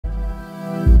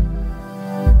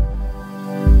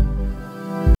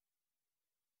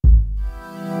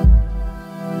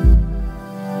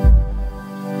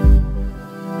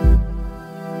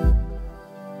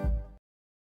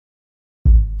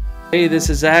Hey, this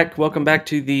is Zach. Welcome back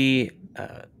to the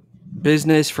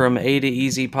Business from A to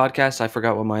Easy podcast. I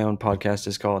forgot what my own podcast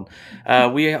is called.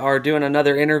 We are doing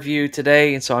another interview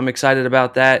today, and so I'm excited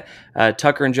about that.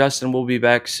 Tucker and Justin will be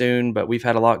back soon, but we've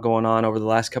had a lot going on over the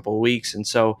last couple of weeks, and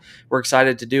so we're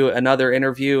excited to do another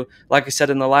interview. Like I said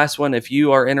in the last one, if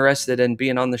you are interested in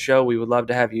being on the show, we would love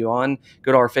to have you on.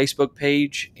 Go to our Facebook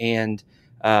page, and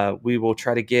we will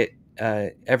try to get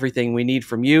everything we need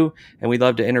from you, and we'd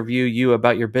love to interview you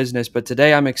about your business. But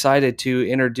today I'm excited to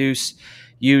introduce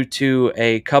you to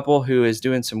a couple who is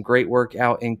doing some great work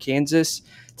out in Kansas.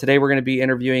 Today we're going to be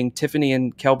interviewing Tiffany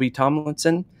and Kelby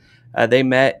Tomlinson. They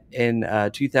met in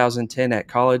 2010 at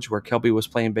college where Kelby was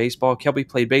playing baseball. Kelby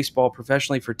played baseball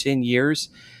professionally for 10 years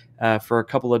for a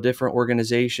couple of different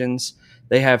organizations.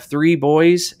 They have 3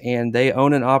 boys, and they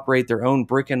own and operate their own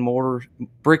brick and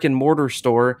mortar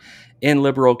store in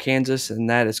Liberal, Kansas, and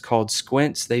that is called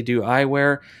Squints. They do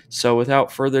eyewear. So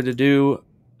without further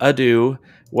ado,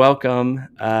 welcome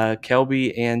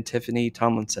Kelby and Tiffany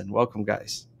Tomlinson. Welcome,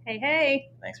 guys. Hey, hey.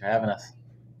 Thanks for having us.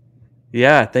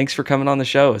 Yeah, thanks for coming on the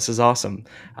show. This is awesome.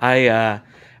 We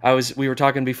were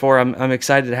talking before. I'm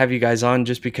excited to have you guys on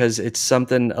just because it's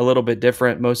something a little bit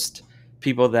different. Most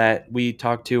people that we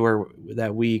talk to or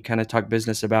that we kind of talk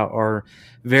business about are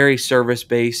very service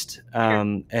based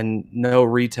and no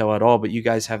retail at all. But you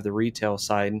guys have the retail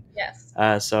side. Yes.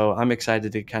 So I'm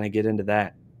excited to kind of get into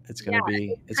that. It's gonna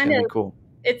be cool.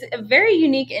 It's a very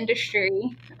unique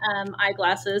industry,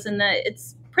 eyeglasses, and that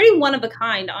it's pretty one of a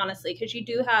kind, honestly, because you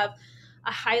do have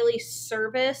a highly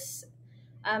service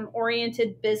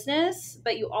oriented business,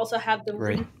 but you also have the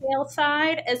retail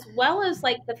side as well as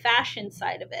like the fashion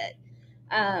side of it.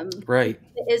 Right.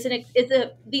 Is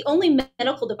the only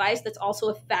medical device that's also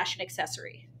a fashion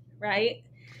accessory, right?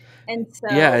 And so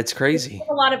yeah, it's crazy. There's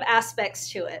a lot of aspects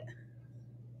to it.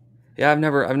 Yeah, I've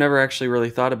never actually really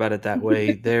thought about it that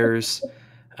way. That's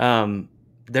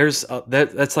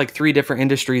like 3 different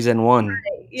industries in one.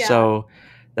 Right, yeah. So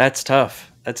that's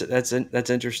tough. That's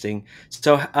interesting.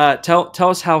 So tell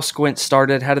us how Squint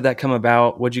started. How did that come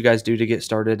about? What'd you guys do to get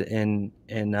started in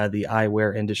the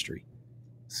eyewear industry?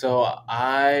 So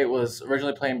I was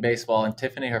originally playing baseball, and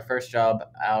Tiffany, her first job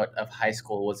out of high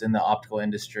school was in the optical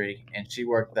industry, and she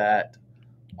worked that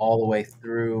all the way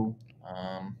through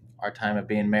our time of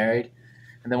being married.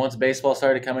 And then once baseball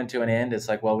started coming to an end, it's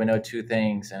like, well, we know 2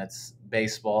 things, and it's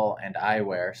baseball and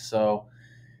eyewear. So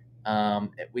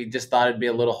we just thought it'd be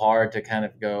a little hard to kind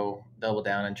of go double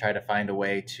down and try to find a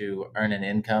way to earn an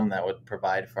income that would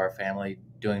provide for our family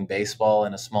doing baseball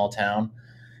in a small town.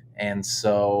 And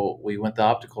so we went the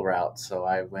optical route. So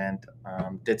I went,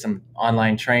 did some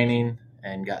online training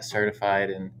and got certified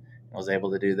and was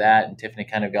able to do that. And Tiffany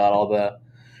kind of got all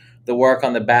the work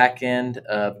on the back end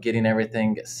of getting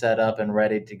everything set up and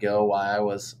ready to go while I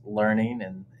was learning.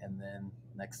 And then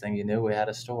next thing you knew, we had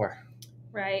a store.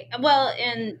 Right. Well,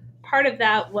 and part of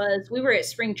that was we were at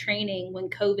spring training when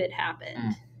COVID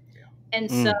happened. And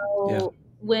so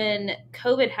when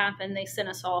COVID happened, they sent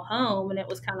us all home, and it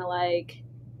was kind of like,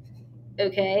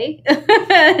 okay,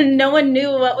 no one knew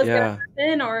what was going to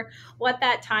happen or what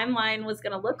that timeline was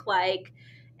going to look like.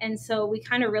 And so we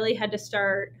kind of really had to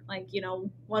start, like,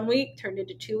 1 week turned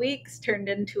into 2 weeks, turned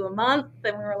into a month.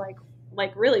 Then we were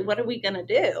like, really, what are we going to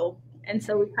do? And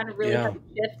so we kind of really had to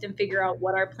shift and figure out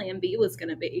what our plan B was going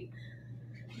to be.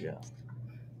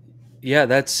 Yeah,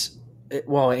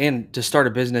 well, and to start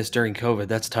a business during COVID,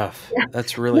 that's tough. Yeah.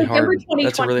 That's really hard.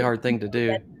 That's a really hard thing to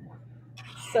do.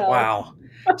 So. Wow.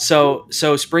 So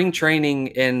spring training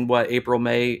in what, April,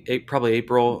 May, probably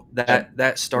April,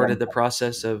 that started the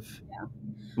process of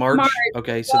March.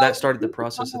 Okay. So that started the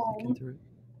process of thinking through.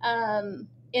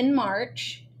 In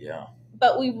March. Yeah.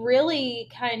 But we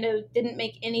really kind of didn't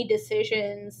make any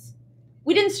decisions.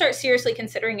 We didn't start seriously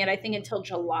considering it, I think, until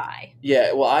July.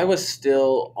 Yeah, well, I was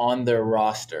still on their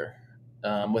roster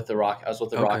with the Rock. I was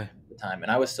with the Rock at the time,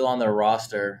 and I was still on their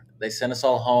roster. They sent us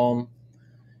all home.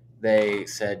 They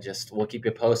said, we'll keep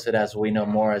you posted as we know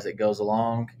more as it goes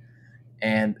along.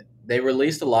 And they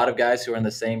released a lot of guys who were in the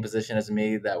same position as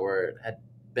me that had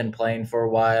been playing for a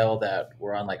while, that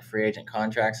were on like free agent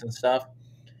contracts and stuff.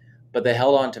 But they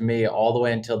held on to me all the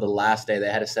way until the last day.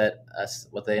 They had to set us,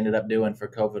 what they ended up doing for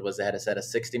COVID was they had to set a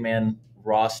 60-man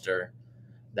roster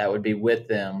that would be with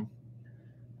them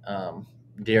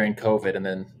during COVID. And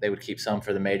then they would keep some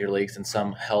for the major leagues and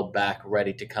some held back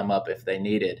ready to come up if they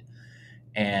needed.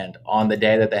 And on the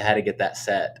day that they had to get that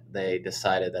set, they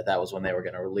decided that was when they were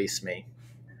going to release me.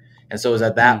 And so it was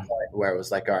at that point where it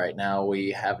was like, all right, now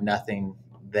we have nothing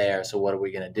there. So what are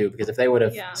we going to do? Because if they would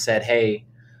have said, hey,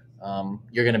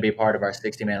 you're going to be part of our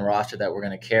 60-man roster that we're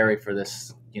going to carry for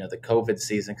this, the COVID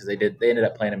season, because they ended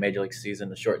up playing a major league season,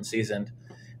 the shortened season.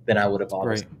 Then I would have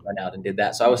obviously went out and did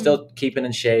that. So I was still keeping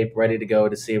in shape, ready to go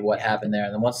to see what happened there.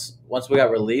 And then once we got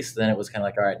released, then it was kind of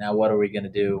like, all right, now what are we going to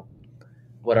do?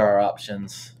 What are our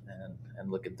options? And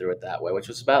looking through it that way, which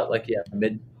was about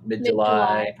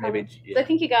mid-July, maybe. Yeah. I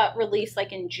think you got released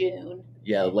like in June.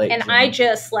 Yeah, late. And June. I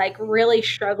just like really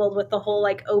struggled with the whole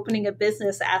like opening a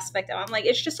business aspect. I'm like,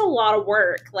 it's just a lot of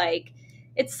work. Like,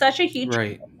 it's such a huge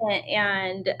commitment,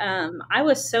 and I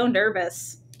was so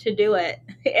nervous to do it.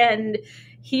 And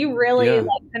he really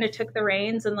like kind of took the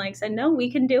reins and like said, no,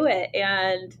 we can do it.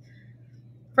 And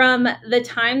from the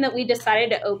time that we decided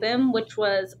to open, which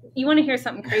was, you want to hear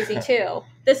something crazy too?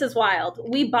 This is wild.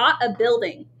 We bought a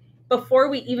building before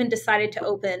we even decided to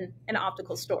open an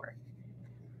optical store.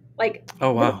 Like,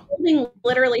 oh wow, the building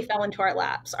literally fell into our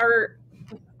laps.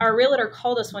 Our realtor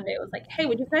called us one day. It was like, hey,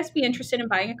 would you guys be interested in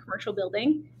buying a commercial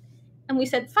building? And we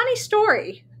said, funny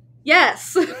story.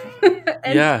 Yes.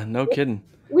 Yeah, no kidding.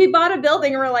 We bought a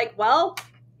building and we're like, well,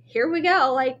 here we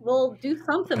go. Like, we'll do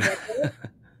something with it.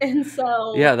 And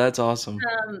so, yeah, that's awesome.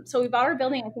 So we bought our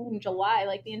building, I think in July,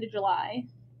 like the end of July.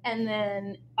 And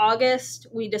then August,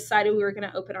 we decided we were going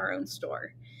to open our own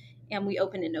store, and we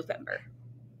opened in November.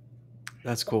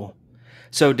 That's cool.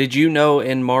 So did you know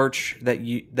in March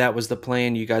that was the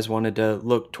plan? You guys wanted to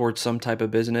look towards some type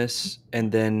of business,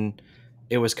 and then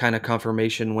it was kind of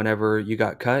confirmation whenever you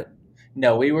got cut?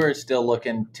 No, we were still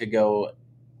looking to go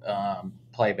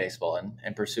play baseball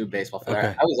and pursue baseball for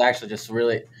that. I was actually just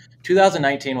really,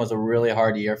 2019 was a really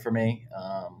hard year for me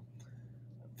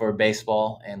for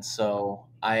baseball. And so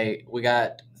we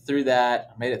got through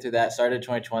that, made it through that, started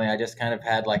 2020. I just kind of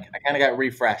had I kind of got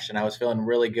refreshed, and I was feeling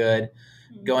really good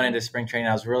going into spring training.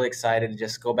 I was really excited to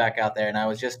just go back out there, and I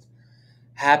was just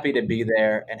happy to be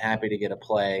there and happy to get a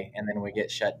play. And then we get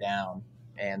shut down.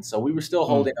 And so we were still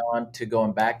holding on to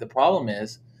going back. The problem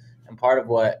is, and part of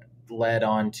what led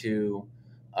on to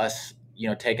us,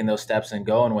 taking those steps and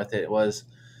going with it, was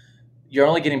you're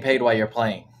only getting paid while you're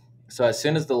playing. So as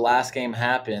soon as the last game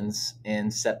happens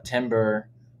in September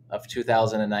of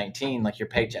 2019, your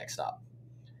paycheck stopped.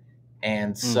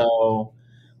 And so,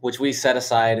 which we set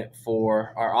aside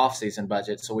for our off-season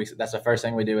budget. So that's the first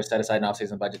thing we do, is set aside an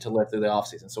off-season budget to live through the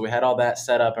off-season. So we had all that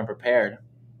set up and prepared.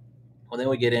 Well, then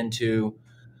we get into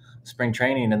spring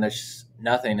training and there's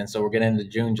nothing. And so we're getting into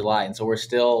June, July. And so we're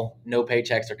still, no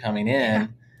paychecks are coming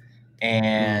in.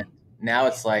 And now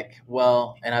it's like,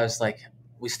 well, and I was like,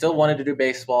 we still wanted to do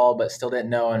baseball, but still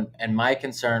didn't know. And my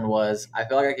concern was, I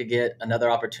feel like I could get another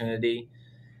opportunity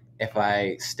if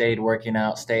I stayed working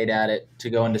out, stayed at it, to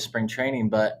go into spring training.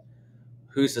 But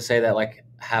who's to say that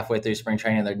halfway through spring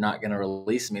training, they're not going to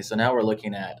release me? So now we're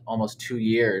looking at almost 2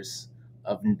 years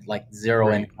of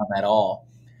zero income at all.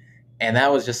 And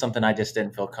that was just something I just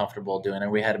didn't feel comfortable doing.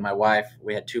 And we had my wife,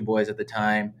 we had 2 boys at the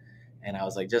time. And I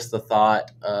was like, just the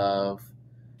thought of,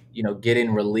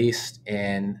 getting released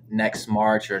in next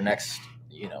March or next,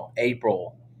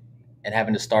 April, and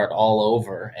having to start all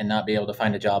over and not be able to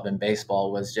find a job in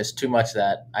baseball was just too much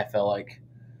that I felt like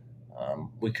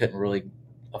we couldn't really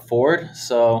afford.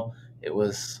 So it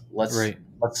was,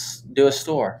 let's do a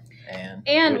store.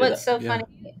 And what's so funny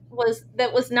was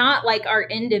that was not our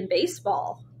end in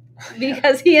baseball,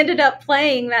 because he ended up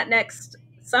playing that next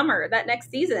summer, that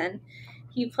next season.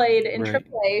 He played in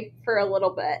AAA for a little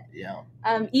bit. Yeah.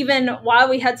 Even while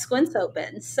we had Squints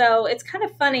open. So it's kind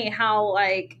of funny how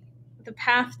the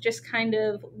path just kind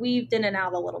of weaved in and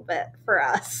out a little bit for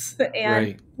us.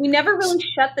 And we never really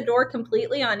shut the door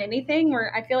completely on anything.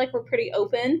 I feel like we're pretty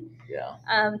open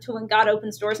to when God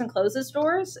opens doors and closes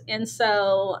doors. And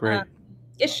so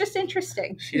it's just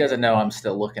interesting. She doesn't know I'm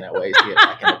still looking at ways to get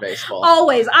back into baseball.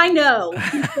 Always. I know.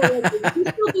 We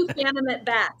still do Phantom at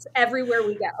bats everywhere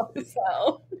we go.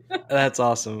 So that's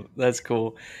awesome. That's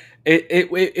cool.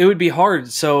 It would be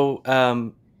hard. So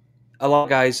a lot of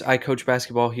guys, I coach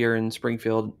basketball here in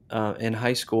Springfield in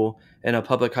high school, in a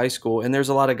public high school, and there's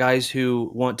a lot of guys who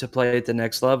want to play at the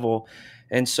next level.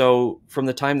 And so from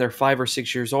the time they're 5 or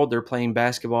 6 years old, they're playing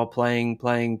basketball, playing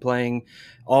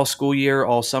all school year,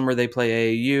 all summer. They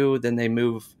play AAU, then they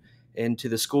move into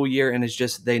the school year, and it's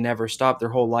just they never stop. Their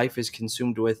whole life is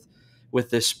consumed with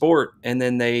this sport, and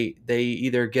then they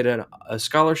either get a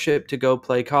scholarship to go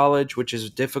play college, which is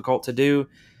difficult to do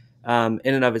in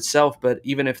and of itself. But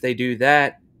even if they do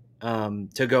that,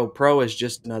 to go pro is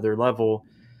just another level.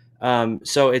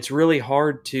 So it's really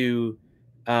hard to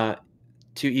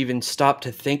even stop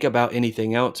to think about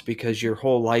anything else, because your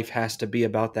whole life has to be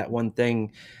about that one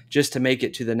thing just to make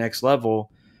it to the next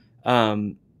level.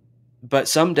 but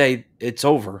someday it's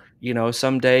over. You know,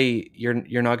 someday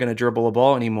you're not going to dribble a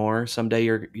ball anymore. Someday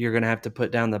you're going to have to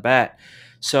put down the bat.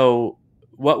 So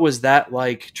what was that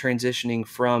like, transitioning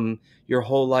from your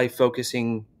whole life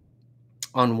focusing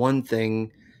on one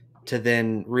thing to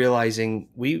then realizing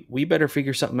we better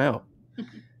figure something out?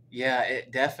 Yeah,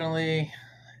 it definitely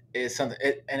is something,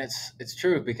 and it's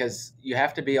true because you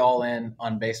have to be all in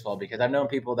on baseball. Because I've known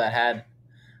people that had,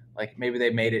 like, maybe they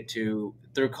made it to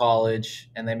through college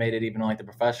and they made it even on like the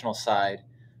professional side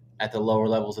at the lower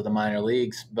levels of the minor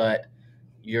leagues, but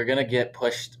you're gonna get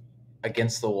pushed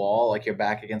against the wall, like your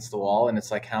back against the wall, and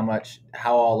it's like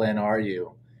how all in are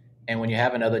you? And when you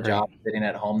have another Right. job sitting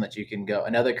at home that you can go,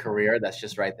 another career that's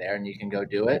just right there and you can go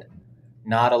do it,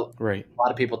 not Right. a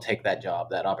lot of people take that job,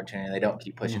 that opportunity, and they don't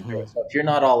keep pushing through Mm-hmm. it. So if you're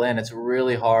not all in, it's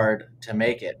really hard to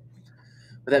make it.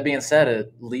 With that being said,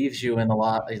 it leaves you in a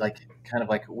lot, like kind of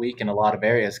like weak in a lot of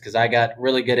areas. Because I got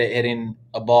really good at hitting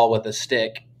a ball with a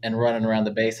stick and running around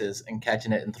the bases and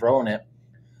catching it and throwing it,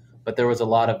 but there was a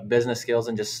lot of business skills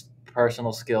and just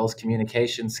personal skills,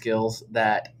 communication skills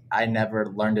that I never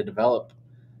learned to develop,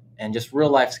 and just real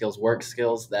life skills, work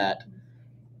skills that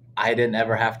I didn't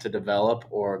ever have to develop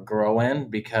or grow in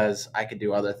because I could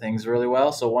do other things really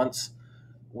well. So once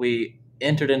we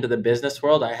entered into the business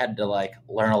world, I had to like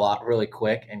learn a lot really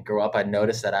quick and grow up. I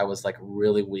noticed that I was like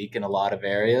really weak in a lot of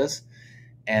areas.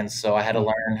 And so I had to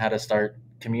learn how to start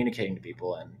communicating to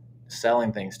people and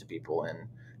selling things to people and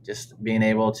just being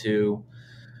able to,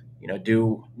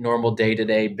 do normal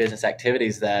day-to-day business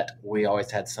activities that we always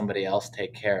had somebody else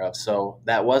take care of. So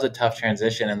that was a tough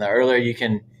transition. And the earlier you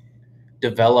can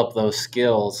develop those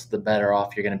skills, the better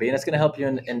off you're going to be. And it's going to help you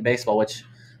in baseball, which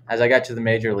as I got to the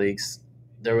major leagues,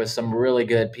 there was some really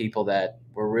good people that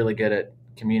were really good at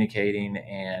communicating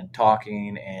and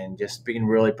talking and just being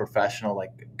really professional,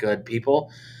 like good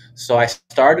people. So I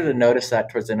started to notice that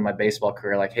towards the end of my baseball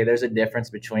career, like, hey, there's a difference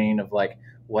between of like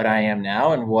what I am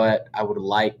now and what I would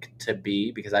like to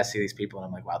be, because I see these people and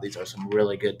I'm like, wow, these are some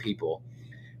really good people.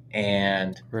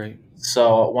 And Right.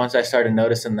 so once I started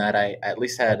noticing that, I at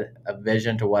least had a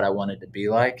vision to what I wanted to be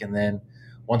like. And then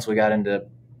once we got into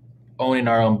owning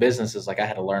our own businesses, like I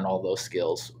had to learn all those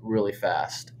skills really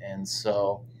fast. And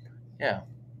so, yeah.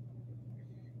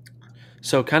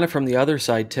 So kind of from the other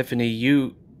side, Tiffany,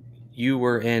 you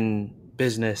were in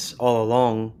business all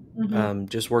along, Mm-hmm.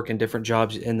 just working different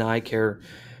jobs in the eye care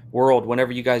world.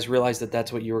 Whenever you guys realized that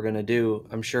that's what you were going to do,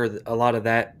 I'm sure that a lot of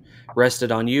that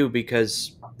rested on you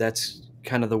because that's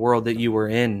kind of the world that you were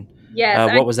in.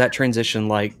 Yes, What was that transition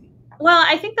like? well,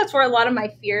 I think that's where a lot of my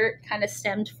fear kind of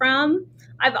stemmed from.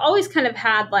 I've always kind of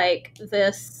had like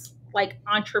this like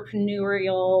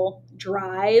entrepreneurial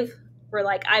drive where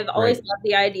like I've always Right. loved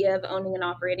the idea of owning and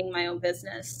operating my own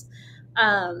business.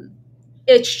 Um,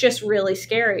 it's just really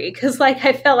scary because like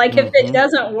I felt like if it Mm-hmm.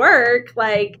 doesn't work,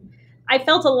 like I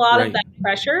felt a lot of Right. that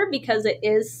pressure because it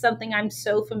is something I'm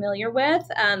so familiar with.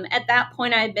 At that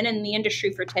point, I had been in the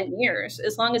industry for 10 years.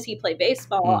 As long as he played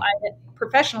baseball, Mm.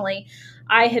 professionally,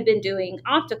 I had been doing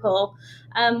optical.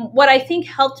 What I think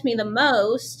helped me the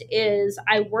most is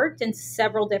I worked in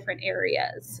several different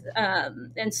areas.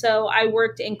 And so I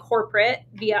worked in corporate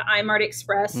via iMart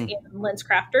Express Mm. and Lens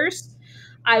Crafters.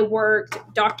 I worked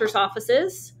doctor's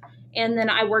offices, and then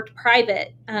I worked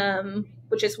private,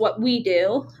 which is what we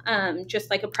do, just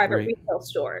like a private Right. retail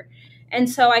store. And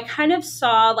so I kind of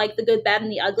saw like the good, bad,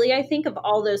 and the ugly, I think, of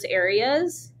all those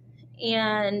areas.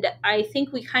 And I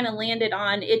think we kind of landed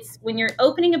on it's when you're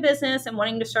opening a business and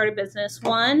wanting to start a business,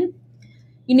 one,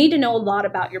 you need to know a lot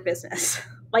about your business,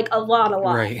 like a lot, a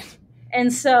lot. Right.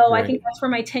 And so I Right. think that's where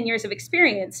my 10 years of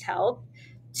experience helped.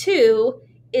 Two,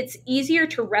 it's easier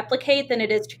to replicate than it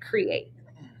is to create.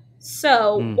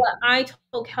 So Mm. what I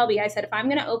told Kelby, I said, if I'm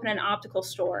going to open an optical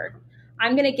store,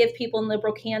 I'm going to give people in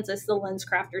Liberal, Kansas the Lens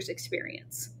Crafters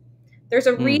experience. There's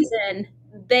a Mm. reason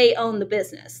they own the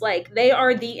business. Like they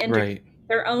are the industry. Right.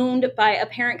 They're owned by a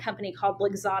parent company called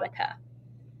Luxottica.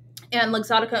 And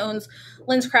Luxottica owns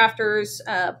Lens Crafters,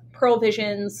 Pearl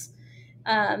Visions.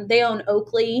 They own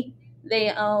Oakley.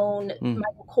 They own Mm.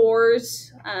 Michael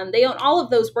Kors. They own all of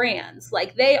those brands.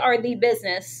 Like they are the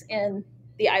business in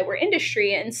the eyewear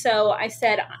industry. And so I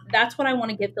said, that's what I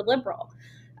want to give the Liberal.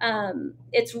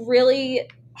 It's really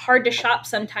hard to shop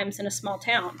sometimes in a small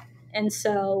town. And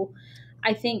so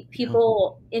I think Yeah.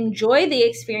 people enjoy the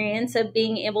experience of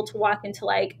being able to walk into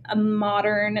like a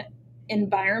modern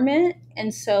environment.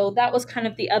 And so that was kind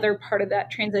of the other part of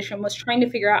that transition was trying to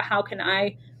figure out how can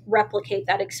I replicate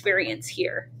that experience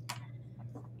here.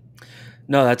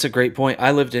 No, that's a great point.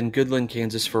 I lived in Goodland,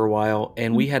 Kansas for a while,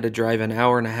 and we had to drive an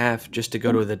hour and a half just to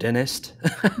go to the dentist,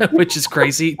 which is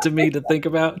crazy to me to think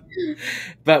about.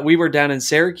 But we were down in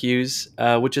Syracuse,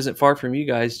 which isn't far from you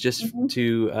guys, just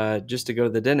to go to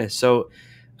the dentist. So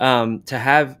to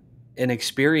have an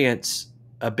experience,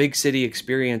 a big city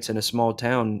experience in a small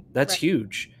town, that's Right.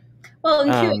 huge. Well,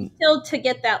 and still to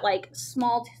get that like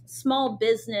small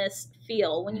business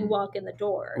feel when you walk in the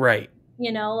door. Right.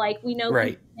 You know, like we know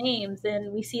Right. people's names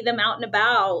and we see them out and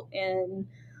about, and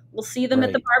we'll see them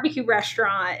at the barbecue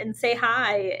restaurant and say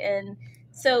hi. And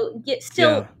so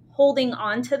still holding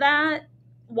on to that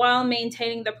while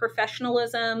maintaining the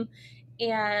professionalism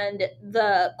and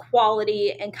the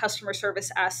quality and customer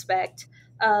service aspect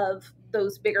of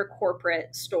those bigger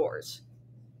corporate stores.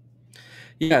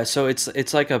 Yeah, so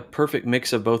it's like a perfect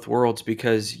mix of both worlds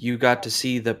because you got to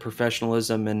see the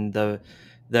professionalism and the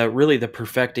really the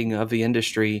perfecting of the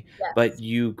industry, Yes. but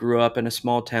you grew up in a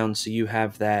small town, so you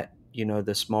have that, you know,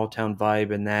 the small town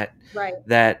vibe and that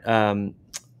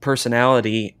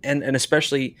personality, and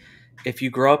especially if you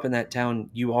grow up in that town,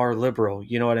 you are liberal.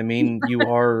 You know what I mean? You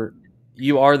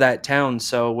are that town,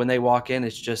 so when they walk in,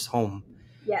 it's just home.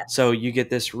 Yes. So you get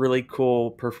this really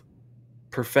cool,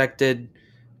 perfected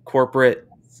corporate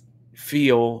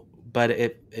feel, but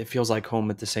it feels like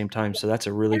home at the same time. So that's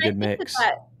a really good mix.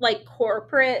 That like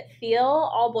corporate feel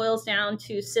all boils down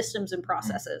to systems and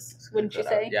processes, wouldn't you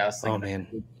say? Yeah, oh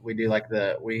man, we do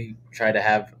we try to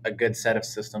have a good set of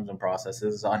systems and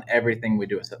processes on everything we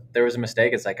do. So if there was a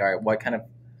mistake, it's like, all right,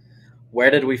 where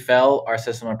did we fail our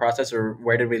system and process, or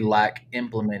where did we lack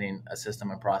implementing a system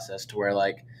and process to where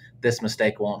like this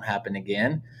mistake won't happen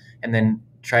again? And then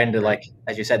trying to, like,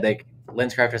 as you said,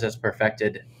 LensCrafters has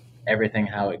perfected everything,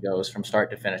 how it goes from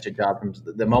start to finish. A job from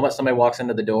the moment somebody walks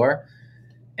into the door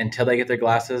until they get their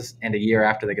glasses, and a year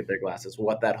after they get their glasses,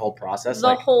 what that whole process,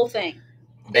 the whole thing.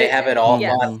 They have it all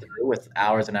thought through with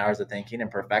hours and hours of thinking and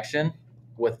perfection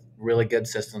with really good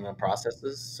systems and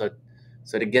processes.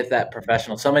 So to get that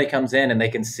professional, somebody comes in and they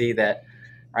can see that,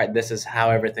 all right, this is how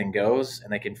everything goes,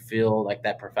 and they can feel like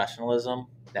that professionalism,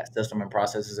 that system and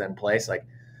process is in place. Like,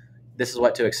 this is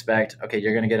what to expect. Okay,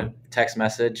 you're going to get a text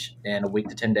message in a week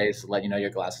to 10 days to let you know your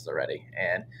glasses are ready.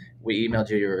 And we emailed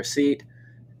you your receipt.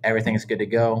 Everything is good to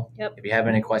go. Yep. If you have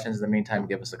any questions in the meantime,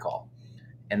 give us a call.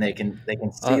 And they can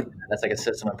see that's like a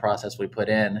system and process we put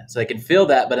in. So they can feel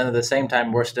that, but at the same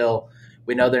time,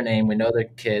 we know their name, we know their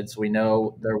kids, we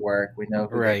know their work, we know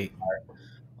who they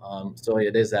are. So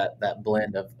it is that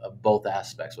blend of both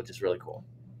aspects, which is really cool.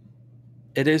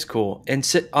 It is cool. And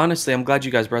honestly, I'm glad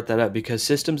you guys brought that up because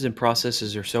systems and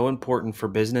processes are so important for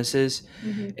businesses.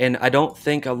 Mm-hmm. And I don't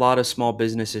think a lot of small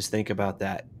businesses think about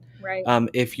that. Right.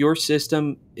 If your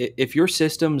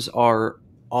systems are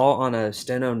all on a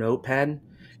steno notepad,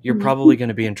 you're probably going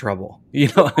to be in trouble. You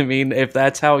know what I mean? If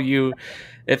that's how you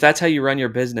run your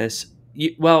business,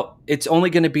 it's only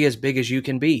going to be as big as you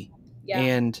can be. Yeah.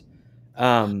 And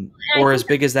or as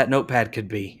big as that notepad could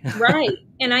be. Right.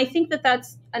 And I think that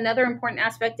that's another important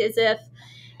aspect is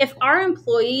if our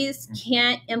employees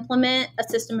can't implement a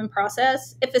system and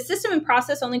process, if a system and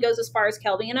process only goes as far as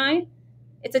Kelby and I,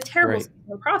 it's a terrible system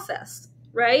and process,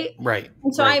 right? Right.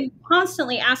 And so I'm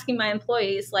constantly asking my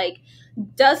employees, like,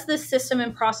 does this system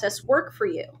and process work for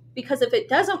you? Because if it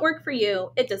doesn't work for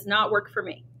you, it does not work for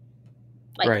me.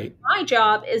 Like, my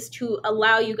job is to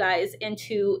allow you guys and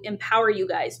to empower you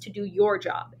guys to do your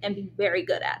job and be very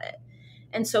good at it.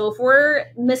 And so if we're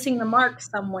missing the mark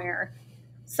somewhere,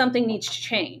 something needs to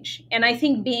change. And I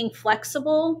think being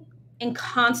flexible and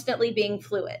constantly being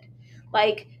fluid,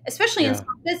 like, especially in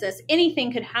small business,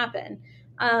 anything could happen.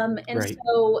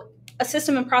 So a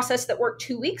system and process that worked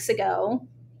 2 weeks ago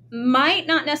might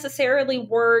not necessarily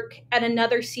work at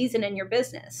another season in your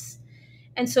business.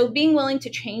 And so being willing to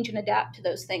change and adapt to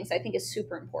those things, I think, is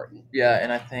super important. Yeah,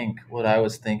 and I think what I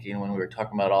was thinking when we were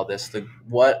talking about all this,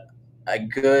 what a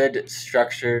good,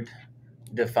 structured,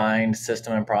 defined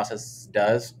system and process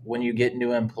does when you get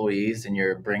new employees and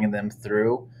you're bringing them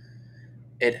through,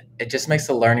 it just makes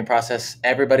the learning process,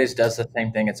 everybody's does the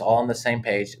same thing. It's all on the same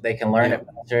page. They can learn it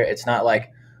faster. It's not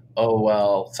like, oh,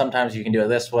 well, sometimes you can do it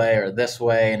this way or this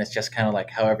way, and it's just kind of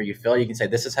like however you feel. You can say,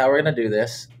 this is how we're going to do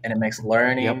this, and it makes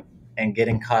learning and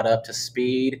getting caught up to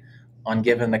speed on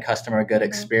giving the customer a good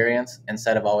experience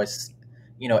instead of always,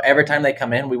 every time they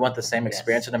come in, we want the same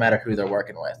experience no matter who they're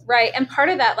working with. Right. And part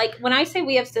of that, like when I say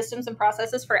we have systems and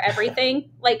processes for everything,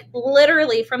 like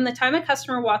literally from the time a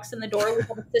customer walks in the door, we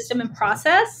have a system and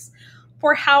process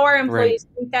for how our employees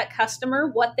greet that customer,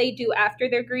 what they do after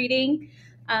their greeting,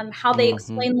 how they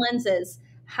explain lenses,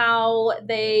 how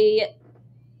they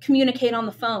communicate on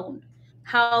the phone,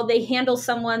 how they handle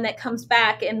someone that comes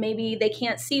back and maybe they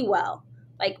can't see well.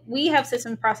 Like, we have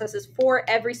system processes for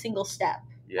every single step.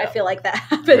 I feel like that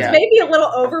happens. Maybe a little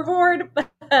overboard,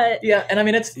 but yeah. And I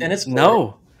mean, it's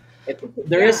no.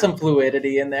 There is some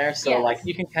fluidity in there, so Yes. like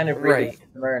you can kind of read the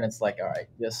customer, and it's like, all right,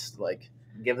 just like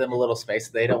give them a little space.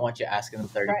 They don't want you asking them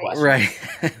 30 questions.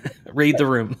 Right. Read the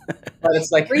room. But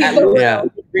it's like, read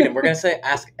them. We're going to say,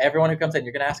 ask everyone who comes in.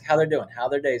 You're going to ask how they're doing, how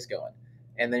their day's going.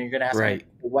 And then you're going to ask them,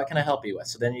 what can I help you with?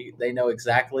 So then they know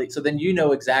exactly. So then you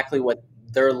know exactly what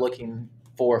they're looking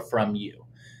for from you.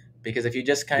 Because if you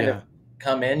just kind of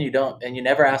come in, you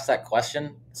never ask that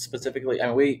question specifically.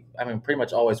 I mean, pretty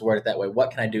much always word it that way.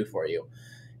 What can I do for you?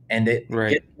 And it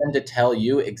gets them to tell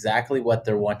you exactly what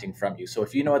they're wanting from you. So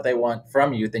if you know what they want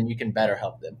from you, then you can better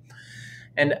help them.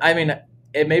 And I mean,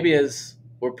 it maybe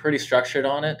we're pretty structured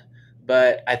on it,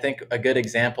 but I think a good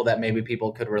example that maybe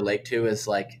people could relate to is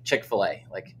like Chick-fil-A.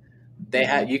 Like they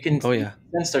have, you can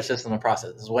sense their system and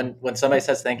processes. When somebody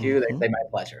says thank you, they say my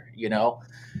pleasure, you know?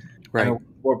 Right. I mean,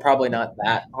 we're probably not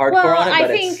that hardcore on it. But I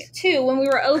think too, when we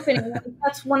were opening,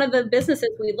 that's one of the businesses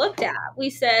we looked at. We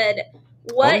said,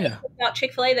 what is it about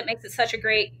Chick-fil-A that makes it such a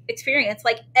great experience?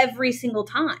 Like every single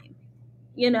time,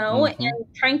 you know, and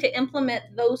trying to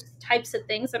implement those types of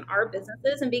things in our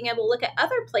businesses and being able to look at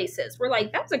other places. We're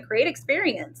like, that's a great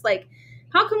experience. Like,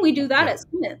 how can we do that at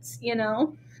Summits, you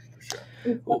know?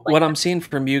 What I'm seeing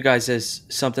from you guys is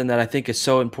something that I think is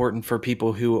so important for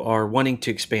people who are wanting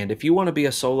to expand. If you want to be a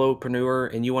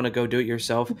solopreneur and you want to go do it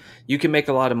yourself, you can make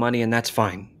a lot of money and that's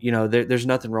fine. You know, there's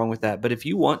nothing wrong with that. But if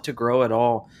you want to grow at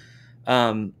all,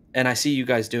 and I see you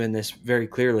guys doing this very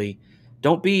clearly,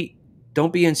 don't be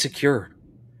insecure.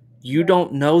 You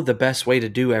don't know the best way to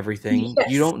do everything. Yes.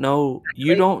 You don't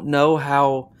know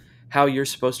how you're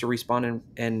supposed to respond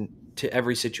and to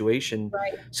every situation.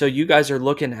 Right. So you guys are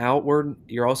looking outward.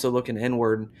 You're also looking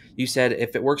inward. You said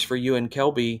if it works for you and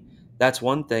Kelby, that's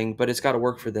one thing, but it's got to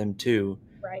work for them too.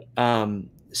 Right.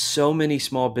 So many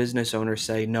small business owners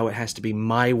say, no, it has to be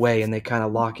my way, and they kind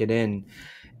of lock it in.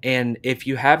 And if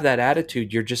you have that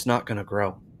attitude, you're just not going to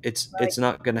grow. It's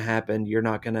not going to happen. You're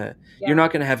not going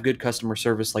to have good customer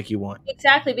service like you want.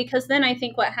 Exactly. Because then I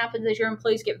think what happens is your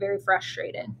employees get very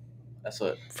frustrated. That's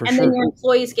it. Then your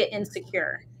employees get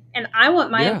insecure. And I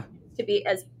want my employees to be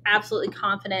as absolutely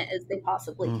confident as they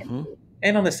possibly can be.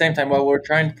 And on the same time, while we're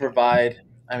trying to provide,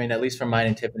 I mean, at least from mine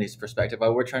and Tiffany's perspective,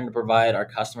 while we're trying to provide our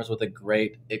customers with a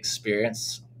great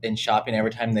experience in shopping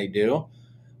every time they do,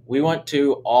 we want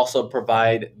to also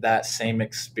provide that same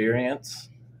experience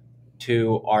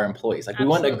to our employees. Like, we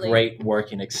want a great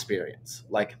working experience.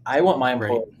 Like, I want my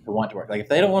employees to want to work. Like, if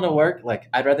they don't want to work, like,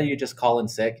 I'd rather you just call in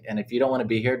sick. And if you don't want to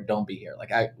be here, don't be here.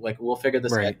 Like, we'll figure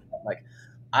this out. Like,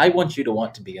 I want you to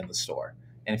want to be in the store.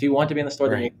 And if you want to be in the store,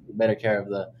 then you take better care of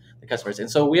the customers.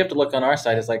 And so we have to look on our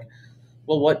side as like,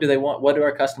 well, what do they want? What do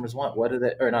our customers want? What do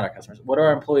they, or not our customers, what do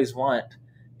our employees want?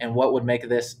 And what would make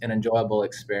this an enjoyable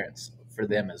experience for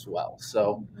them as well?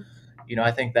 So, you know,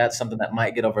 I think that's something that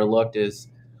might get overlooked, is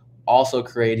also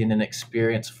creating an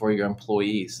experience for your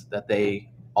employees that they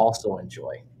also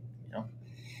enjoy, you know?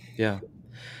 Yeah.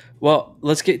 Well,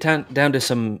 let's get down to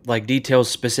some like details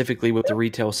specifically with the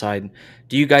retail side.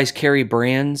 Do you guys carry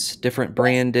brands, different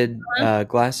branded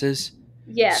glasses?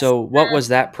 Yes. So what was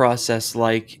that process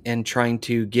like in trying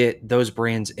to get those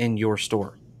brands in your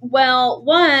store? Well,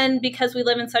 one, because we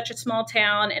live in such a small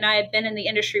town and I had been in the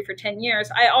industry for 10 years,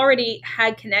 I already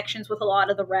had connections with a lot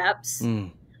of the reps.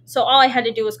 So all I had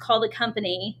to do was call the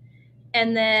company.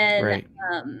 And then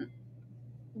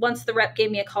once the rep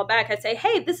gave me a call back, I'd say,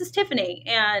 hey, this is Tiffany.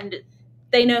 And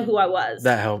they know who I was.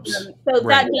 That helps. So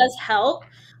that does help.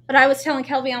 But I was telling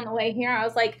Kelby on the way here, I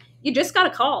was like, you just got to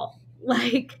call.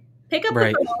 Like, pick up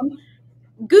the phone,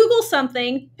 Google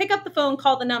something, pick up the phone,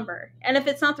 call the number. And if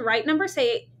it's not the right number,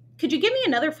 say, could you give me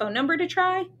another phone number to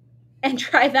try? And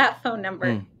try that phone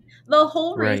number. The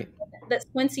whole reason that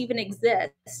Squints even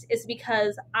exists is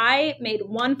because I made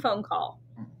one phone call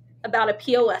about a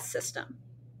POS system.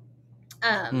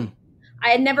 I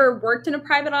had never worked in a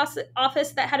private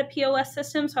office that had a POS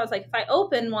system. So I was like, if I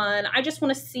open one, I just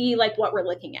want to see like what we're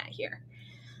looking at here.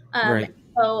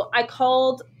 So I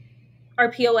called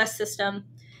our POS system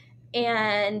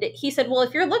and he said, well,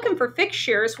 if you're looking for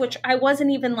fixtures, which I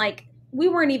wasn't even like, we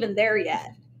weren't even there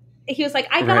yet. He was like,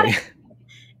 I got it.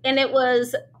 And it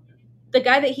was the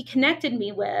guy that he connected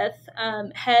me with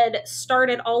had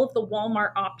started all of the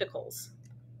Walmart opticals.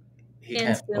 He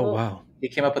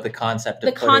came up with the concept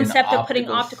of putting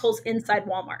opticals inside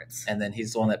Walmarts. And then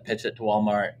he's the one that pitched it to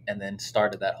Walmart and then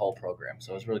started that whole program.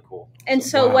 So it was really cool. And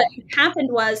so what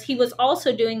happened was he was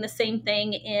also doing the same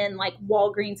thing in like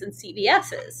Walgreens and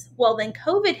CVS's. Well, then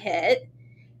COVID hit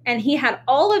And he had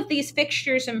all of these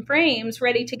fixtures and frames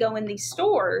ready to go in these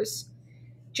stores,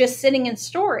 just sitting in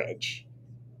storage.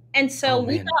 And so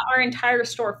we got our entire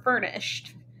store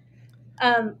furnished.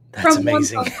 That's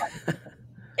amazing.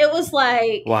 It was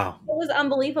like, wow. It was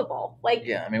unbelievable. Like,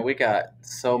 yeah, I mean, we got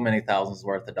so many thousands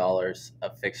worth of dollars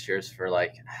of fixtures for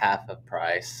like half of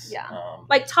price. Yeah,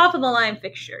 like top of the line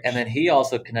fixtures. And then he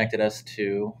also connected us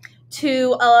to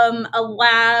a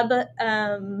lab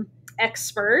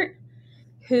expert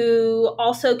who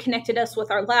also connected us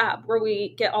with our lab where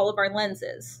we get all of our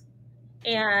lenses.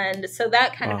 And so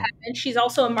that kind of happened. She's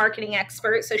also a marketing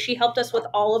expert. So she helped us with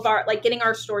all of our, like, getting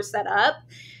our store set up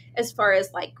as far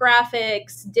as like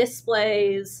graphics,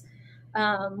 displays,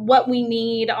 what we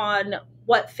need on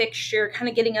what fixture, kind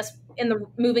of getting us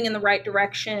moving in the right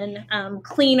direction,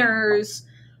 cleaners,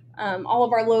 all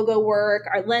of our logo work,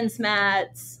 our lens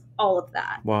mats, all of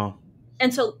that. Wow.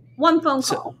 And so one phone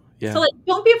call. So like,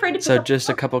 don't be afraid to pick up just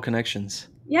a couple connections.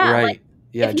 Yeah. Right. Like,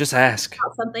 yeah. Just ask.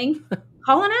 Something,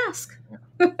 call and ask.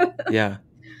 Yeah.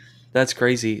 That's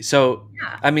crazy. So,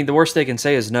 I mean, the worst they can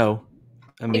say is no.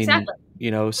 I mean, you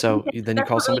know, so then you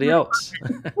call somebody else.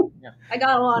 I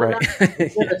got a lot of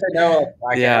that.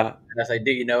 Yeah. I say, do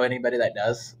you know anybody that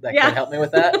can help me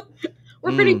with that?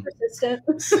 We're pretty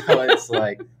persistent. So it's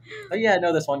like, oh yeah, I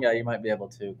know this one guy. You might be able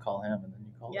to call him, and then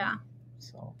you call him.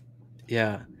 So.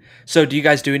 Yeah. So do you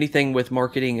guys do anything with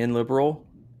marketing in Liberal?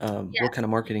 What kind of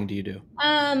marketing do you do?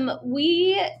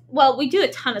 We do a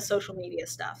ton of social media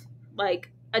stuff,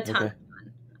 like a ton. Okay.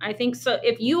 I think so.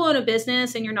 If you own a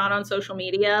business and you're not on social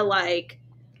media, like,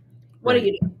 what are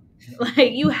you doing?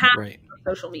 Like, you have to be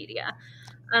on social media.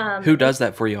 Who does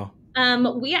that for y'all?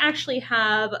 We actually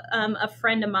have a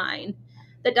friend of mine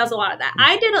that does a lot of that.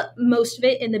 I did most of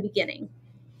it in the beginning.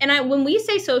 And when we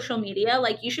say social media,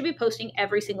 like, you should be posting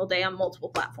every single day on multiple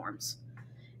platforms.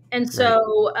 And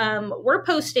so we're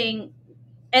posting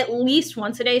at least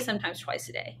once a day, sometimes twice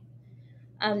a day,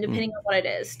 depending on what it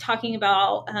is. Talking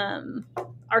about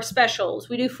our specials.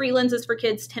 We do free lenses for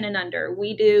kids 10 and under.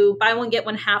 We do buy one, get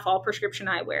one half all prescription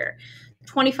eyewear.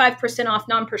 25% off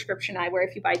non-prescription eyewear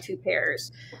if you buy 2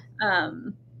 pairs.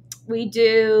 We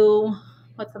do...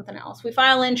 What's something else? We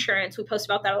file insurance. We post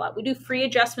about that a lot. We do free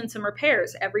adjustments and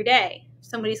repairs every day.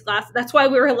 Somebody's glasses. That's why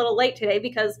we were a little late today,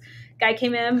 because guy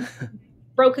came in,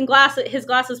 broken glass. His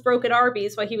glasses broke at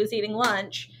Arby's while he was eating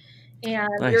lunch, and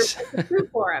we were through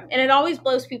for him. And it always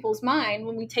blows people's mind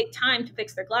when we take time to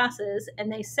fix their glasses,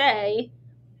 and they say,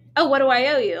 "Oh, what do I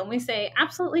owe you?" And we say,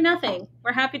 "Absolutely nothing.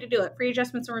 We're happy to do it. Free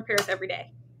adjustments and repairs every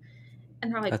day."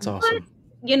 And they're like, "That's what? Awesome."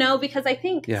 You know, because I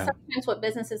think sometimes what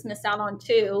businesses miss out on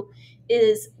too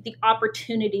is the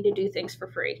opportunity to do things for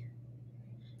free.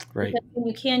 Right. Because when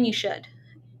you can, you should.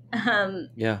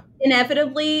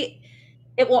 Inevitably,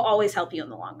 it will always help you in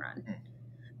the long run.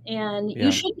 And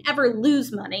you shouldn't ever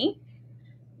lose money,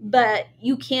 but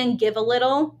you can give a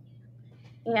little,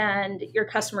 and your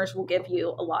customers will give you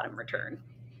a lot in return,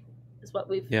 is what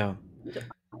we've found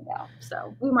out.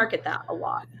 So we market that a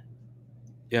lot.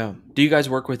 Yeah. Do you guys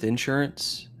work with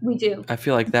insurance? We do. I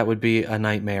feel like that would be a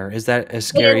nightmare. Is that as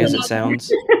scary as it sounds?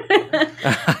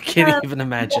 I can't even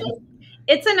imagine.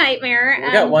 It's a nightmare. We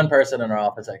got one person in our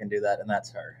office that can do that, and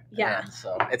that's her. Yeah. And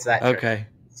so it's that. Okay.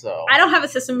 So I don't have a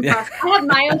system in process. I have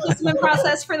my own system in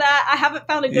process for that. I haven't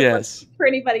found a good one for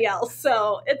anybody else.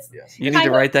 So it's you need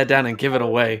to write that down and give it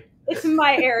away. It's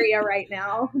my area right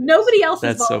now. Nobody else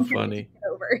is so funny.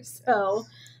 Over. So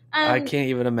I can't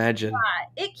even imagine.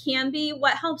 It can be.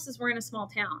 What helps is we're in a small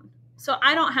town. So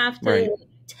I don't have to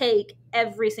take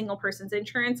every single person's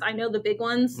insurance. I know the big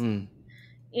ones.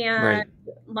 And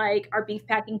like our beef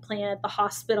packing plant, the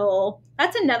hospital.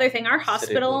 That's another thing. Our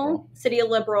hospital, City of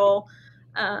Liberal.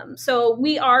 So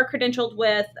we are credentialed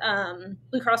with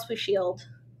Blue Cross Blue Shield,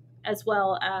 as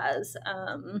well as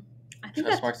I think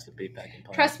Trustmark's the beef packing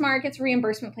plan. Trustmark, it's a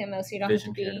reimbursement plan though, so you don't have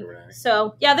to be.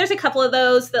 So yeah, there's a couple of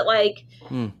those that like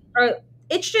are.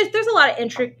 It's just there's a lot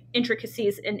of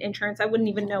intricacies in insurance. I wouldn't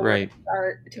even know where to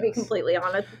start, to be completely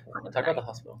honest. Talk about the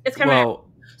hospital. It's kind of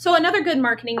so another good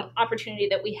marketing opportunity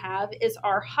that we have is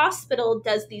our hospital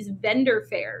does these vendor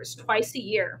fairs twice a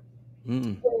year,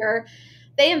 where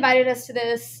they invited us to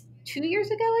this 2 years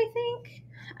ago, I think,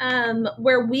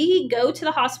 where we go to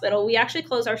the hospital. We actually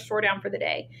close our store down for the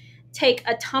day, take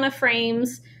a ton of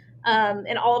frames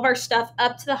and all of our stuff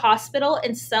up to the hospital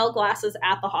and sell glasses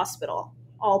at the hospital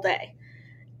all day.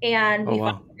 And we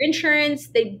file their insurance.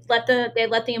 They let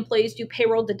the employees do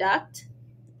payroll deduct.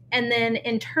 And then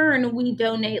in turn, we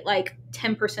donate like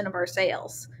 10% of our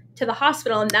sales to the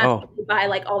hospital. And that's where we buy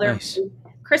like all their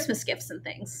Christmas gifts and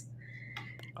things.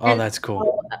 Oh, and that's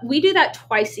cool. So we do that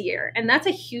twice a year. And that's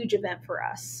a huge event for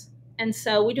us. And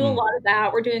so we do a lot of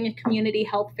that. We're doing a community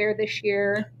health fair this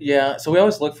year. Yeah, so we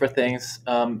always look for things.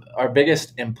 Our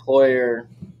biggest employer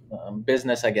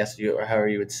business, I guess, or however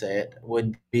you would say it,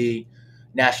 would be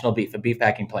National Beef, a beef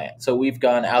packing plant. So we've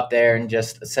gone out there and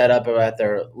just set up at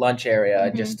their lunch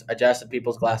area, just adjusted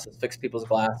people's glasses, fixed people's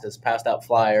glasses, passed out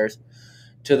flyers.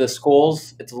 To the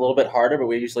schools, it's a little bit harder, but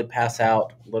we usually pass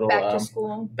out little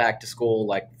back to school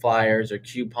like flyers or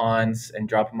coupons and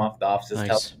drop them off at the offices,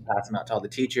 pass them out to all the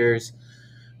teachers.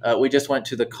 We just went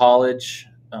to the college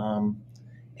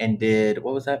and did,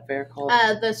 what was that fair called?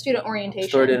 The student orientation.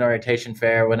 Student orientation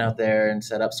fair. Went out there and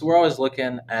set up. So we're always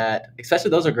looking at,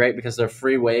 especially those are great because they're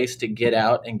free ways to get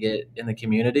out and get in the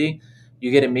community.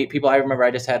 You get to meet people. I remember I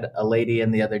just had a lady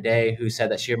in the other day who said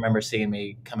that she remembers seeing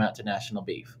me come out to National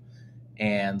Beef.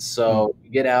 And so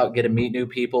you get out, get to meet new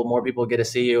people, more people get to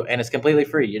see you, and it's completely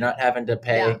free. You're not having to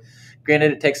pay. Yeah.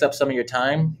 Granted, it takes up some of your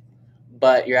time,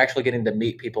 but you're actually getting to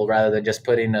meet people rather than just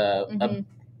putting a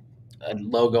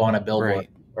logo on a billboard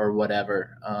or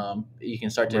whatever. You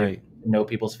can start to know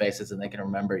people's faces and they can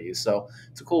remember you. So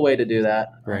it's a cool way to do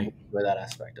that. With that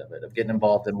aspect of it, of getting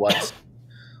involved in what's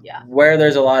where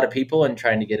there's a lot of people and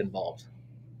trying to get involved.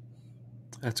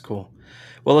 That's cool.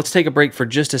 Well, let's take a break for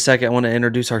just a second. I want to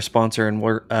introduce our sponsor and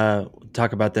we'll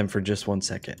talk about them for just 1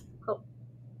 second. Cool.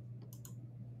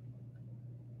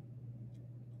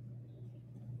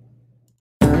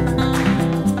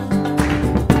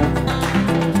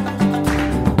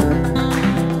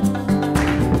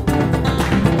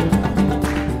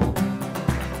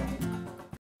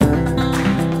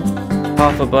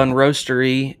 Kaffa Bun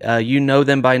Roastery. You know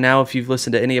them by now if you've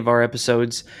listened to any of our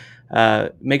episodes.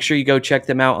 Make sure you go check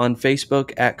them out on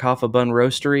Facebook at Kaffa Bun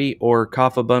Roastery or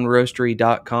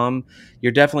kaffabunroastery.com.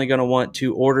 You're definitely going to want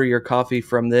to order your coffee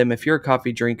from them. If you're a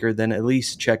coffee drinker, then at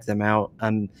least check them out.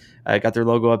 I got their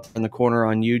logo up in the corner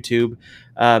on YouTube.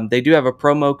 They do have a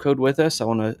promo code with us. I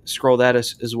want to scroll that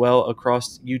as well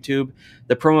across YouTube.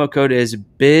 The promo code is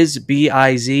BIZ,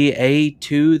 B-I-Z-A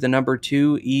 2 EZ,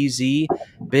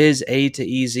 BIZ A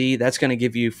to EZ. That's going to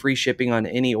give you free shipping on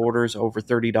any orders over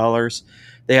 $30.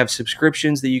 They have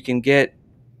subscriptions that you can get.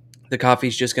 The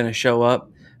coffee's just going to show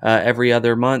up every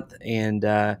other month, and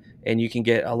you can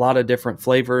get a lot of different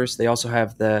flavors. They also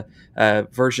have the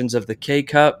versions of the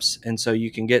K-Cups, and so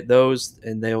you can get those,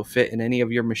 and they'll fit in any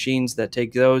of your machines that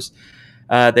take those.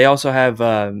 They also have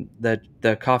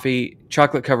the coffee,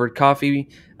 chocolate-covered coffee,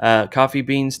 coffee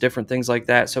beans, different things like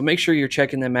that. So make sure you're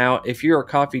checking them out. If you're a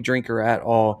coffee drinker at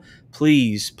all,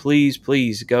 please, please,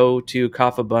 please go to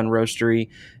Kaffa Bun Roastery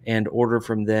and order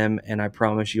from them, and I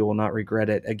promise you will not regret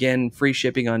it. Again, free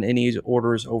shipping on any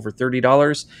orders over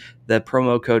 $30. The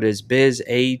promo code is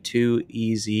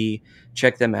BIZA2EZ.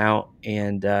 Check them out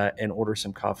and order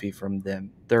some coffee from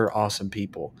them. They're awesome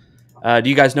people. Do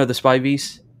you guys know the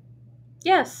Spivey's?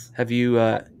 Yes. Have you?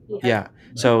 Yeah.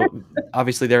 So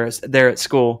obviously they're at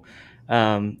school.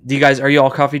 Are you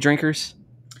all coffee drinkers?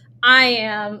 I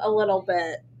am a little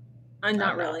bit. I'm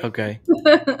not really. Okay.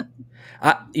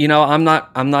 I'm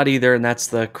not either, and that's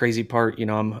the crazy part.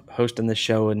 I'm hosting this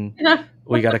show, and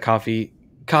we got a coffee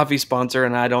sponsor,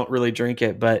 and I don't really drink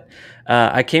it, but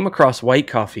I came across white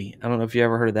coffee. I don't know if you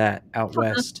ever heard of that out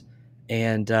west,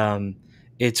 and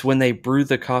it's when they brew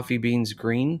the coffee beans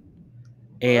green,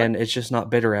 and it's just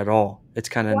not bitter at all. It's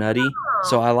kind of nutty,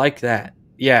 so I like that.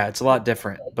 Yeah, it's a lot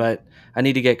different, but I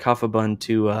need to get Kaffa Bun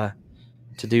to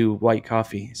do white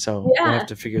coffee, so we'll have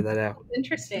to figure that out.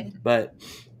 Interesting. But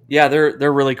yeah,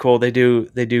 they're really cool. They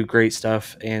do great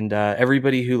stuff, and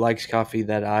everybody who likes coffee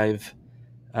that I've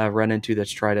run into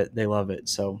that's tried it, they love it.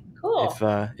 So cool.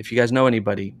 If you guys know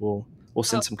anybody, we'll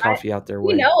send some coffee out there.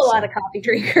 We know a lot of coffee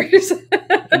drinkers.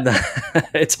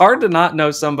 It's hard to not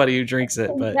know somebody who drinks it,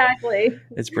 but exactly,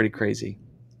 it's pretty crazy.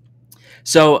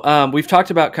 So we've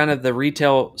talked about kind of the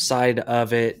retail side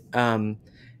of it.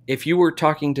 If you were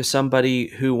talking to somebody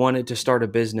who wanted to start a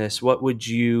business, what would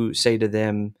you say to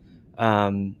them?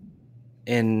 And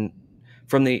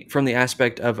from the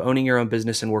aspect of owning your own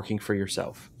business and working for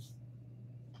yourself?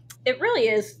 It really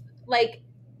is like,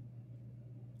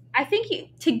 I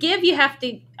think to give you have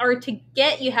to, or to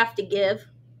get you have to give.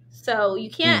 So you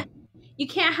can't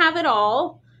have it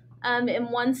all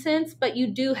in one sense, but you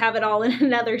do have it all in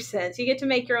another sense. You get to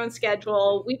make your own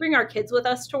schedule. We bring our kids with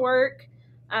us to work,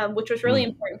 which was really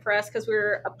important for us because we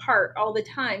were apart all the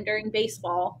time during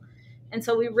baseball. And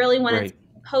so we really wanted to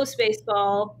post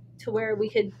baseball to where we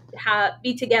could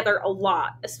be together a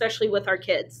lot, especially with our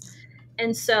kids.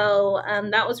 And so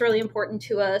that was really important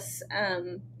to us.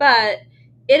 But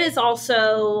it is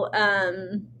also,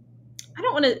 I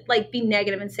don't want to be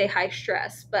negative and say high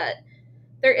stress, but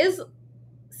there is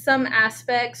some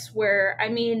aspects where, I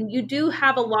mean, you do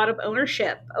have a lot of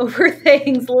ownership over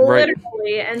things,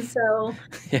 literally. And so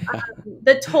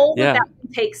the toll that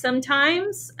can take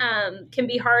sometimes can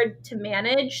be hard to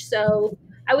manage. So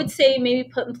I would say maybe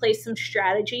put in place some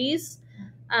strategies.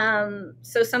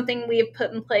 So something we have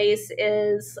put in place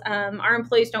is our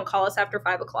employees don't call us after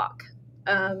 5 o'clock.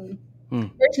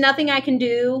 There's nothing I can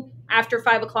do after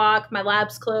 5 o'clock. My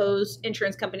lab's closed.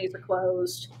 Insurance companies are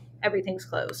closed. Everything's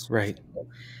closed. Right.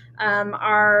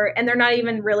 And they're not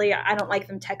even really, I don't like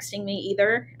them texting me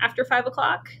either after 5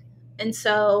 o'clock. And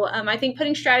so I think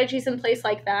putting strategies in place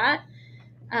like that,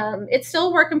 it's still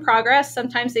a work in progress.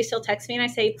 Sometimes they still text me and I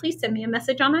say, please send me a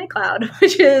message on iCloud,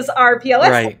 which is our POS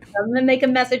system, and they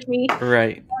can message me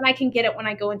and I can get it when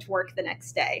I go into work the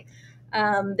next day.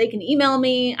 They can email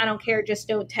me. I don't care. Just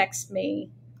don't text me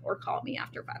or call me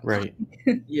after 5 o'clock.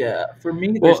 Yeah. For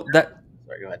me, well,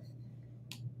 sorry, go ahead.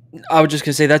 I was just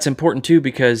going to say that's important too,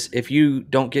 because if you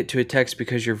don't get to a text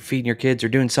because you're feeding your kids or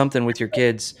doing something with your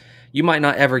kids, you might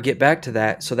not ever get back to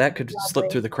that. So that could slip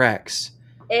through the cracks.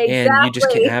 And you just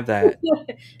can't have that.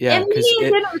 Yeah, because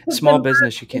small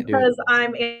business, you can't do it. Because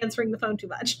I'm answering the phone too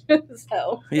much.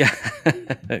 So yeah.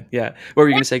 Yeah. What were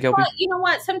you going to say, Kelby? You know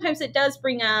what? Sometimes it does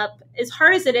bring up, as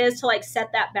hard as it is to like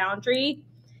set that boundary,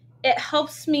 it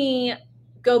helps me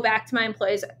go back to my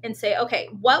employees and say, okay,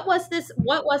 what was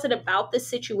it about this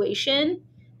situation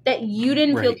that you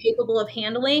didn't feel capable of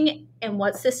handling, and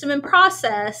what system and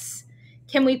process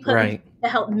can we put in to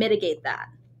help mitigate that?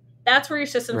 That's where your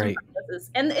systems and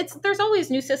processes, and there's always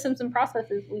new systems and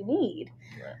processes we need.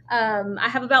 I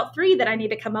have about 3 that I need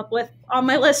to come up with on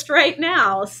my list right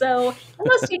now. So it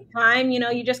must take time.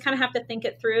 You just kind of have to think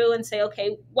it through and say,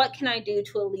 okay, what can I do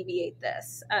to alleviate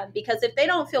this? Because if they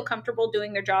don't feel comfortable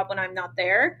doing their job when I'm not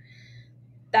there,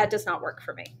 that does not work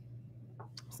for me.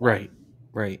 So.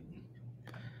 Right.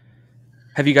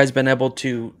 Have you guys been able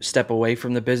to step away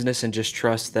from the business and just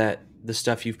trust that the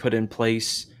stuff you've put in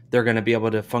place, they're going to be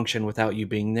able to function without you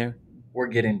being there? We're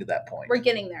getting to that point. We're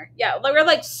getting there. Yeah, we're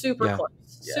like super close.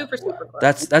 Yeah. Super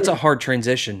close. That's a hard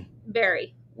transition.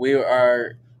 Very.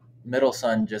 Our middle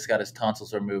son just got his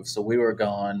tonsils removed, so we were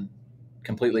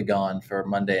completely gone for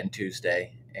Monday and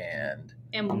Tuesday, and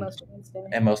most of Wednesday.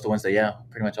 And most of Wednesday, yeah,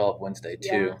 pretty much all of Wednesday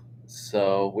too. Yeah.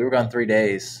 So we were gone 3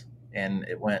 days. And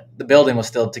the building was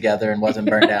still together and wasn't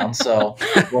burned down. So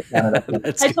I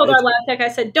told our lab tech, I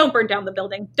said, don't burn down the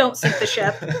building. Don't sink the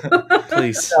ship.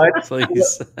 Please.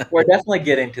 We're definitely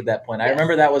getting to that point. Yes. I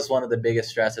remember that was one of the biggest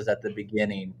stresses at the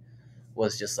beginning,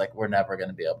 was just like, we're never going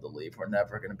to be able to leave. We're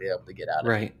never going to be able to get out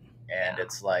of it. And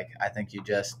it's like, I think you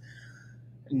just,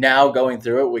 now going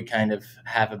through it, we kind of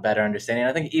have a better understanding.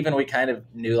 I think even we kind of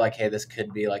knew like, hey, this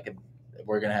could be like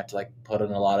we're going to have to like put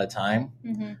in a lot of time,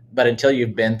 but until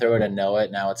you've been through it and know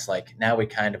it, now it's like, now we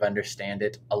kind of understand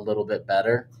it a little bit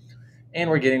better. And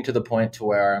we're getting to the point to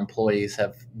where our employees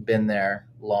have been there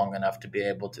long enough to be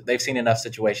able to, they've seen enough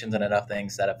situations and enough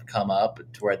things that have come up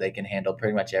to where they can handle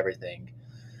pretty much everything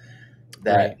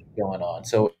that's going on.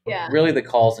 So really the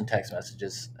calls and text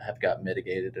messages have got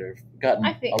mitigated or gotten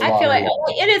I feel like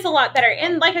it is a lot better.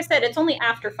 And like I said, it's only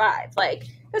after 5. Like,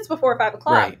 if it's before 5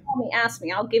 o'clock, call me, ask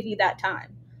me, I'll give you that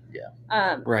time. Yeah.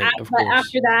 But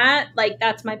after that, like,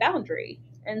 that's my boundary.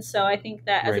 And so I think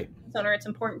that as a business owner, it's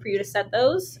important for you to set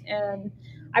those. And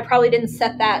I probably didn't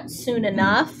set that soon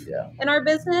enough in our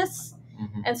business.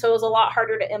 And so it was a lot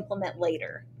harder to implement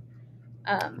later.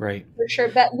 For sure.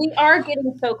 But we are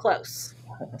getting so close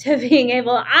to being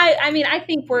able. I mean, I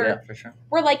think we're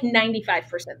like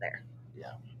 95% there.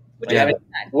 Yeah. Which is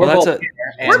we're both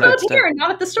here and not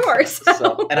at the stores.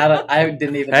 So. And I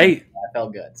didn't even. I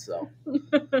felt good. So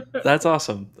that's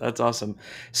awesome. That's awesome.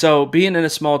 So being in a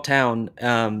small town,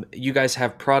 you guys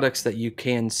have products that you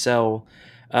can sell.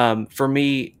 For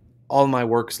me, all my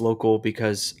work's local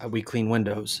because we clean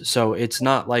windows. So it's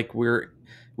not like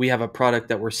we have a product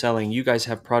that we're selling. You guys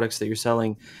have products that you're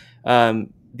selling.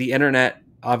 The internet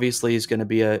obviously is going to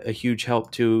be a huge help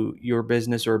to your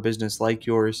business or a business like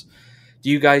yours. Do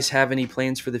you guys have any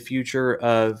plans for the future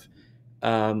of,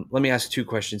 let me ask 2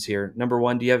 questions here. Number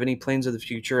 1, do you have any plans of the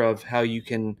future of how you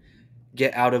can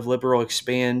get out of Liberal,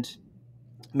 expand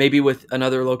maybe with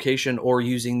another location or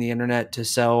using the internet to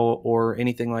sell or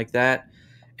anything like that?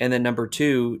 And then number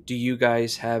 2, do you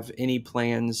guys have any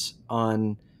plans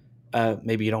on,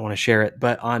 maybe you don't want to share it,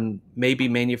 but on maybe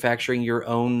manufacturing your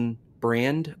own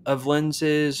brand of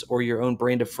lenses or your own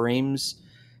brand of frames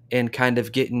and kind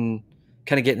of getting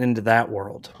into that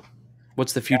world?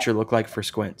 What's the future look like for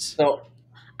Squints? So,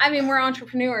 I mean, we're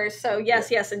entrepreneurs, so yes,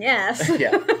 and yes.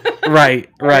 Yeah. Right.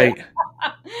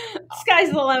 Sky's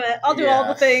the limit. I'll do all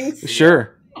the things.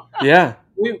 Sure. Yeah.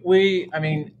 I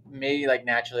mean, me, like,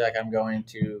 naturally, like, I'm going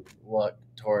to look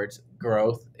towards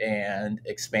growth and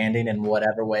expanding in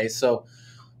whatever way. So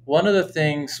one of the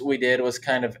things we did was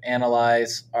kind of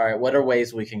analyze, all right, what are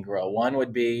ways we can grow? One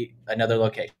would be another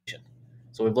location.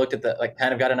 So we've looked at the, like,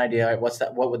 kind of got an idea, all right, what's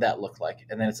that, what would that look like?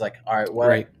 And then it's like, all right, what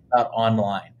Right. about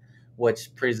online,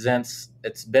 which presents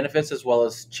its benefits as well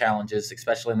as challenges,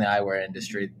 especially in the eyewear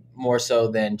industry, more so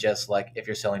than just like if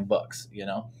you're selling books, you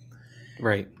know?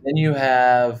 Right. Then you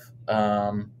have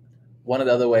one of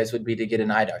the other ways would be to get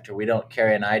an eye doctor. We don't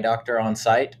carry an eye doctor on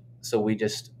site, so we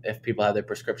just, if people have their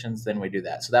prescriptions, then we do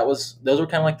that. So those were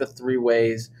kind of like the three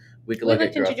ways we could look at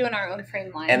growth. We looked into doing our own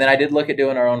frame line, and then I did look at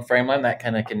doing our own frame line. That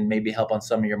kind of can maybe help on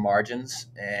some of your margins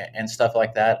and stuff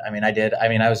like that. I mean,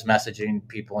 I was messaging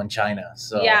people in China,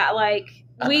 so yeah, like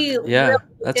we Yeah, really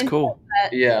that's into cool.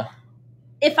 that. yeah.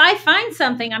 If I find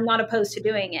something, I'm not opposed to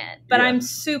doing it, but Yeah. I'm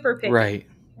super picky. Right.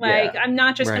 Like, I'm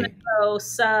not just going Right. to throw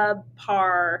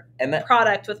subpar And that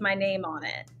product with my name on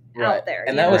it right. out there.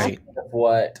 And you that was know? Right. kind of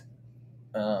what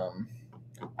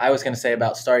I was going to say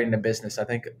about starting a business. I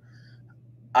think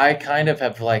I kind of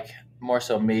have, like, more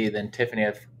so me than Tiffany,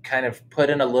 have kind of put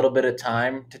in a little bit of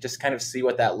time to just kind of see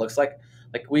what that looks like.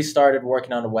 Like, we started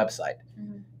working on a website,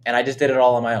 and I just did it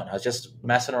all on my own. I was just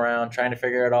messing around, trying to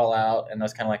figure it all out, and I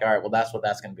was kind of like, all right, well, that's what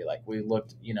that's going to be like. We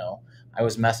looked, I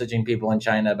was messaging people in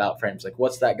China about frames, like,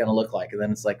 what's that going to look like? And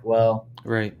then it's like, well,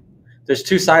 Right. there's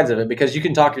two sides of it, because you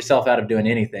can talk yourself out of doing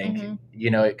anything,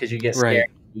 Mhm. because you get Right.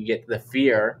 scared, you get the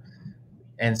fear.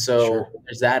 And so Sure.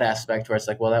 there's that aspect where it's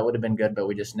like, well, that would have been good, but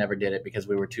we just never did it because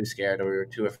we were too scared or we were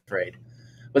too afraid.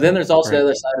 But then there's also Right. the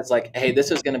other side. It's like, hey,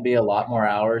 this is going to be a lot more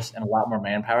hours and a lot more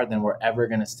manpower than we're ever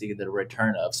going to see the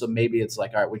return of. So maybe it's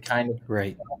like, all right, we kind of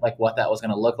Right. like what that was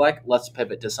going to look like. Let's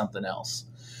pivot to something else.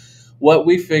 What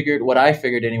I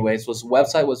figured anyways, was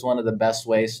website was one of the best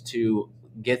ways to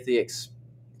get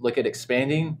look at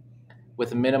expanding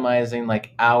with minimizing,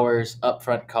 like, hours,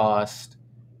 upfront cost,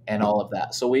 and all of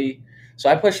that. So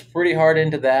I pushed pretty hard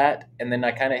into that, and then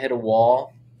I kind of hit a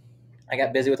wall. I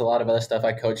got busy with a lot of other stuff.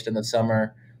 I coached in the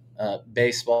summer,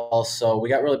 baseball, so we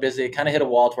got really busy. Kind of hit a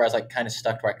wall to where I was, like, kind of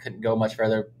stuck where I couldn't go much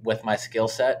further with my skill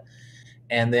set.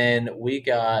 And then we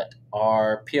got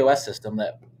our POS system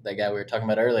that guy we were talking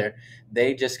about earlier.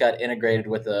 They just got integrated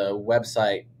with a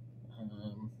website.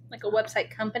 Like a website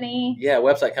company. Yeah, a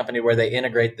website company where they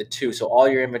integrate the two, so all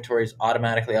your inventory is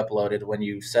automatically uploaded when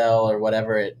you sell or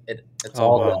whatever. It's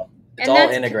all wow. it's all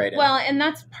integrated. Well, and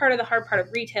that's part of the hard part of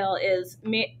retail is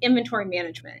inventory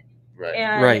management. Right.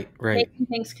 And Right. making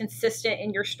things consistent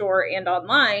in your store and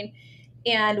online.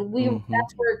 And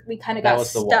that's where we kind of That got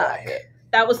was the wall I stuck. hit.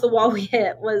 That was the wall we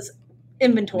hit, was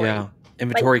inventory. Yeah.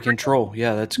 Inventory control.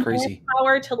 Yeah, that's crazy.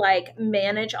 Power to, like,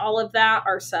 manage all of that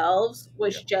ourselves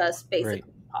was just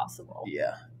basically impossible.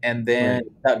 Yeah. And then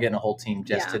without getting a whole team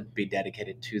just to be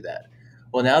dedicated to that.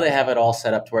 Well, now they have it all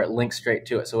set up to where it links straight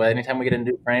to it. So anytime we get a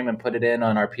new frame and put it in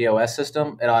on our POS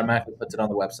system, it automatically puts it on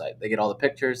the website. They get all the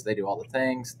pictures, they do all the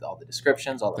things, all the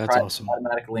descriptions, all the That's price, awesome.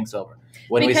 automatically links over.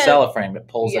 When we sell a frame, it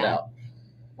pulls it out.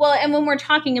 Well, and when we're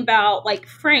talking about, like,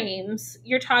 frames,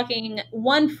 you're talking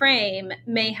one frame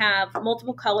may have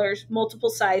multiple colors, multiple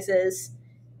sizes,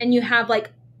 and you have,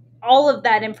 like, all of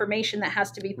that information that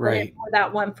has to be put in for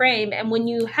that one frame. And when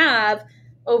you have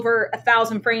over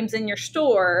 1,000 frames in your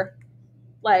store,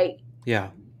 like,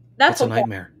 that's a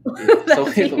nightmare. That's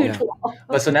a huge wall.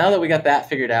 But so now that we got that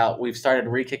figured out, we've started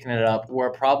re-kicking it up. We're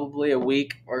probably a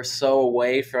week or so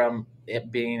away from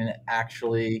it being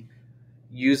actually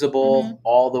usable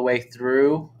all the way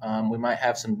through. We might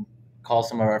have call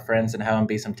some of our friends and have them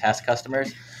be some test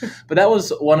customers. But that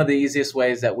was one of the easiest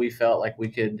ways that we felt like we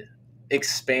could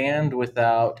expand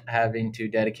without having to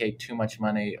dedicate too much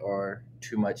money or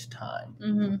too much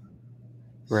time.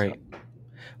 Right.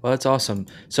 Well, that's awesome.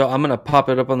 So I'm gonna pop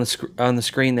it up on the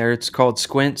screen there. It's called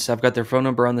Squints. I've got their phone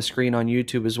number on the screen on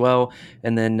YouTube as well,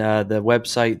 and then the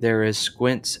website there is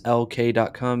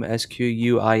squintslk.com,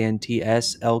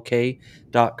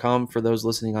 SQUINTSLK.com for those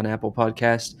listening on Apple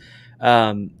Podcast.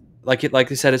 Like I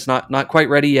said, it's not quite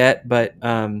ready yet, but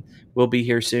we'll be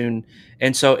here soon.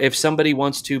 And so if somebody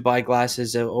wants to buy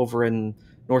glasses over in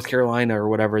North Carolina or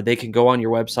whatever, they can go on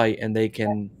your website and they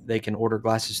can order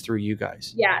glasses through you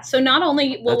guys. Yeah. So not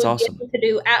only will That's we awesome. be able to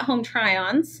do at-home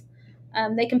try-ons,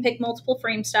 they can pick multiple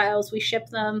frame styles. We ship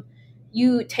them.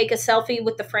 You take a selfie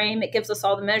with the frame. It gives us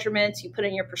all the measurements. You put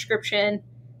in your prescription.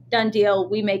 Done deal.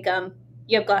 We make them.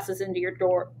 You have glasses at your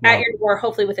door,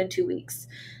 hopefully within 2 weeks.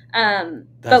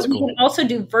 But we can also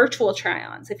do virtual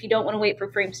try-ons. If you don't want to wait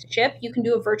for frames to ship, you can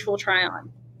do a virtual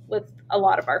try-on with a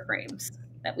lot of our frames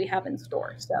that we have in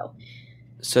store.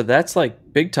 So that's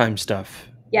like big time stuff.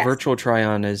 Yes. Virtual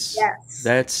try-on is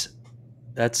that's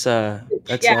Yeah.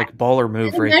 like baller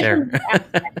move right there.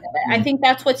 I think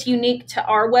that's what's unique to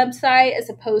our website as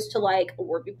opposed to like a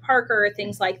Warby Parker or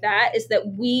things like that, is that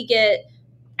we get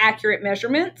accurate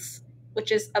measurements,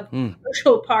 which is a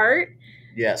crucial part.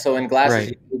 Yeah, so in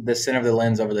glasses, you need the center of the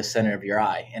lens over the center of your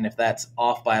eye. And if that's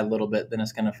off by a little bit, then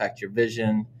it's going to affect your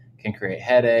vision, can create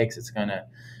headaches. It's going to,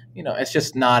 it's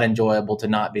just not enjoyable to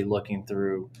not be looking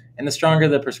through. And the stronger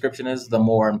the prescription is, the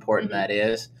more important that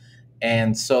is.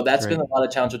 And so that's been a lot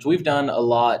of challenges. We've done a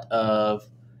lot of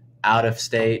out of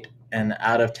state and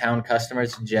out of town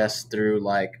customers just through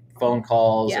like phone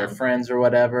calls or friends or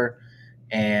whatever.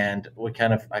 And I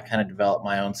kind of developed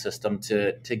my own system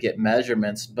to get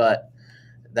measurements, but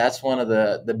that's one of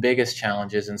the biggest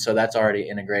challenges. And so that's already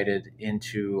integrated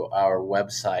into our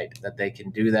website that they can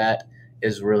do that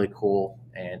is really cool.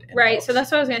 And right. helps. So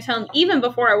that's what I was going to tell them. Even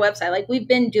before our website, like we've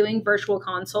been doing virtual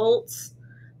consults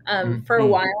for a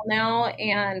while now,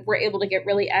 and we're able to get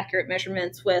really accurate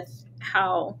measurements with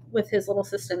his little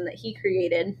system that he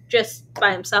created just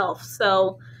by himself.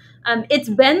 So it's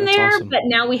been that's there, awesome. But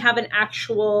now we have an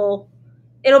actual,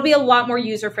 it'll be a lot more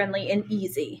user-friendly and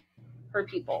easy for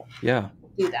people. Yeah.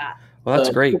 Do that. Well, that's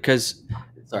great because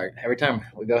sorry, every time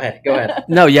we go ahead.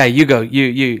 No, yeah, you go.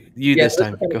 You this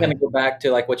time. I'm going to go back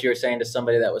to like what you were saying to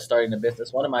somebody that was starting a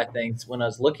business. One of my things when I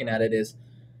was looking at it is,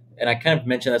 and I kind of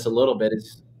mentioned this a little bit,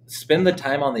 is spend the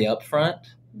time on the upfront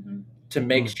to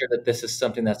make sure that this is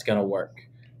something that's going to work,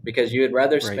 because you would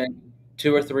rather spend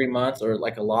 2 or 3 months or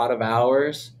like a lot of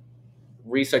hours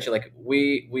researching. Like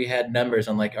we had numbers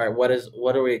on like, all right,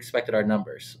 what are we expected our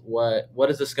numbers? What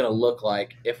is this going to look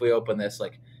like if we open this?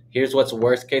 Like, here's what's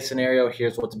worst case scenario.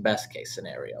 Here's what's best case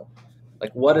scenario.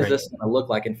 Like, what is this going to look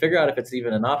like? And figure out if it's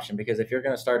even an option. Because if you're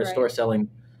going to start a store selling,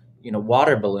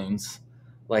 water balloons,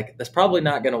 like that's probably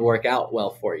not going to work out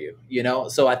well for you,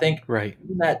 So I think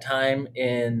that time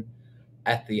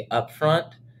at the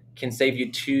upfront can save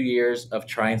you 2 years of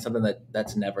trying something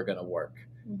that's never going to work.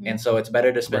 And so it's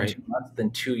better to spend 2 months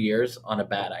than 2 years on a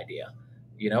bad idea,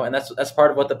 and that's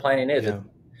part of what the planning is. Yeah.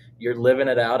 You're living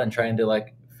it out and trying to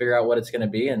like figure out what it's going to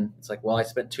be. And it's like, well, I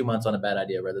spent 2 months on a bad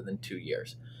idea rather than 2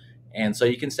 years. And so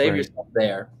you can save yourself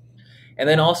there. And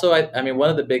then also, I mean, one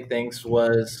of the big things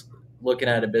was looking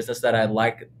at a business that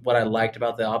what I liked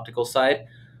about the optical side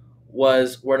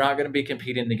was we're not going to be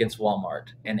competing against Walmart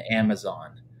and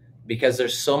Amazon, because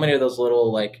there's so many of those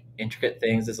little like intricate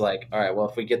things. It's like, all right, well,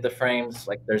 if we get the frames,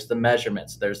 like there's the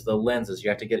measurements, there's the lenses. You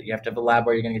have to have a lab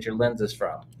where you're going to get your lenses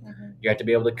from. You have to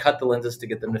be able to cut the lenses to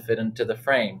get them to fit into the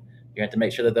frame. You have to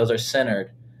make sure that those are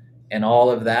centered and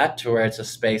all of that, to where it's a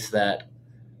space that,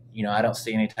 I don't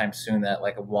see anytime soon that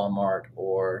like a Walmart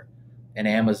or an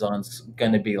Amazon's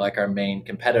going to be like our main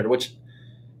competitor, which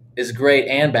is great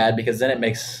and bad, because then it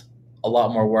makes a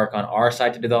lot more work on our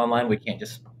side to do the online. We can't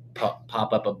just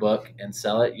pop up a book and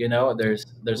sell it. There's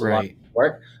a lot of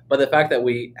work, but the fact that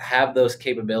we have those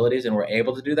capabilities and we're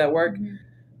able to do that work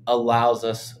allows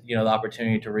us, the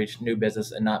opportunity to reach new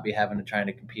business and not be having to try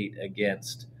to compete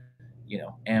against,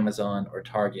 Amazon or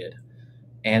Target.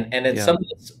 And it's something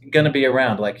that's going to be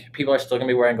around. Like, people are still going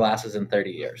to be wearing glasses in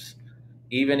 30 years.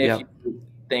 Even if you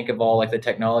think of all like the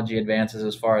technology advances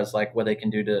as far as like what they can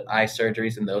do to eye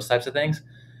surgeries and those types of things,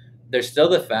 there's still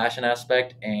the fashion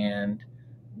aspect and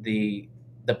the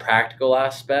practical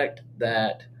aspect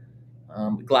that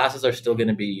glasses are still going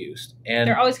to be used. And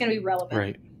they're always going to be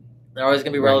relevant. They're always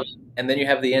going to be relevant. And then you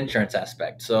have the insurance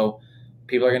aspect. So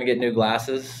people are going to get new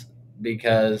glasses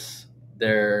because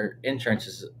their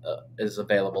insurance is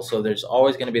available. So there's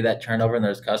always going to be that turnover, and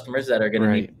there's customers that are going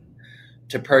to need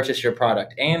to purchase your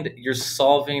product, and you're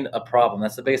solving a problem.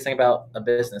 That's the biggest thing about a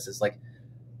business, is like,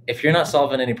 if you're not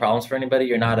solving any problems for anybody,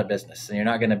 you're not a business, and you're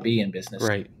not going to be in business.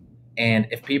 And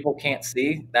if people can't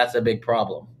see, that's a big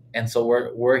problem. And so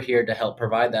we're here to help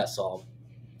provide that solve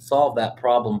that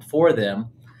problem for them.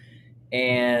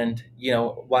 And,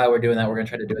 while we're doing that, we're going to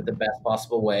try to do it the best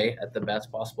possible way at the best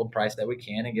possible price that we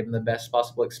can, and give them the best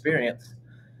possible experience.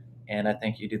 And I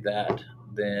think you do that,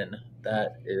 then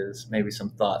that is maybe some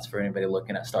thoughts for anybody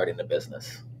looking at starting a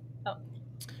business.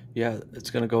 Yeah, it's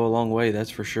going to go a long way. That's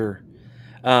for sure.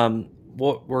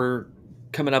 We're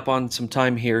coming up on some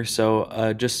time here, so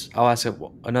I'll ask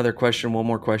another question, one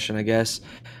more question, I guess.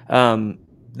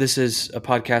 This is a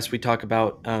podcast we talk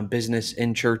about business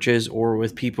in churches or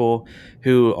with people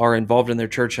who are involved in their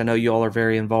church. I know you all are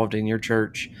very involved in your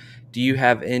church. Do you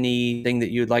have anything that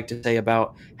you'd like to say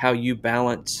about how you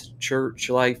balance church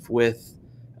life with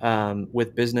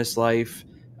business life,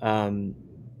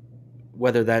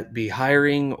 whether that be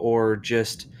hiring or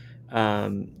just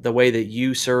the way that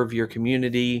you serve your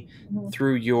community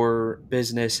through your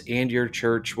business and your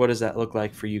church. What does that look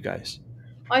like for you guys?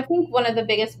 Well, I think one of the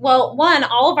biggest, one,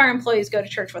 all of our employees go to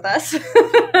church with us,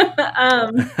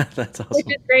 That's awesome. which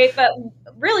is great. But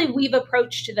really, we've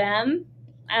approached them.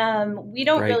 We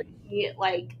don't really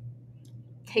like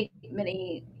take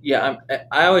many. Yeah,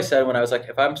 I always said when I was like,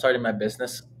 if I'm starting my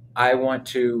business, I want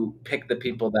to pick the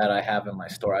people that I have in my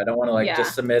store. I don't want to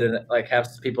just submit it, have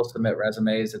people submit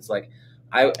resumes. It's like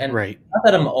not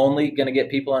that I'm only going to get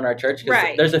people in our church,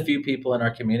 because there's a few people in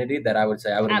our community that I would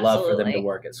say I would love for them to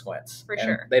work at Squints. For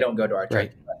sure. They don't go to our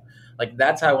church. But,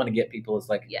 that's how I want to get people, is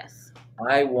yes.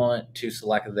 I want to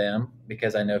select them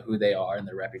because I know who they are and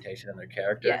their reputation and their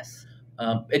character. Yes.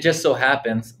 It just so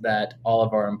happens that all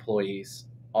of our employees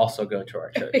also go to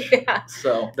our church.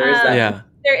 So there is that.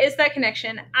 There is that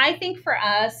connection. I think for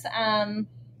us,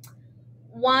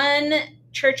 one,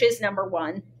 church is number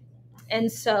one. And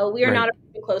so we are not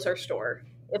afraid to close our store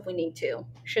if we need to,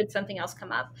 should something else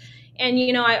come up. And,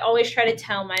 I always try to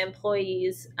tell my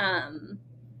employees,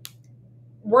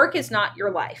 work is not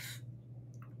your life.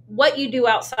 What you do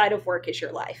outside of work is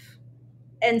your life.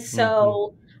 And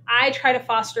so I try to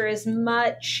foster as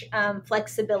much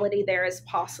flexibility there as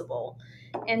possible.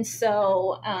 And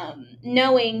so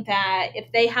knowing that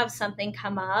if they have something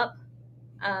come up,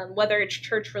 whether it's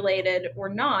church related or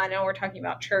not, I know we're talking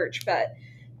about church, but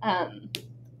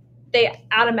they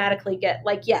automatically get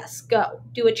yes, go,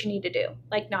 do what you need to do.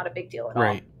 Not a big deal at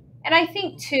all. And I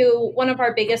think too, one of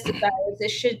our biggest desires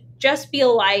is should just be a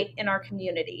light in our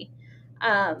community.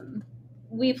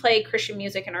 We play Christian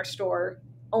music in our store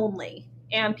only,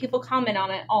 and people comment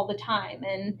on it all the time.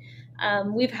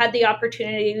 And we've had the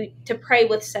opportunity to pray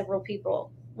with several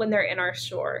people when they're in our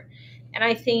store. And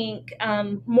I think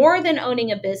more than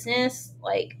owning a business,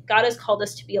 God has called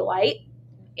us to be a light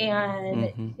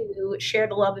and to share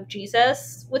the love of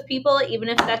Jesus with people, even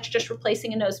if that's just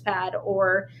replacing a nose pad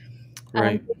or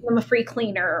giving them a free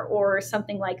cleaner or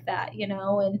something like that,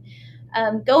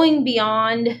 and going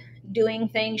beyond doing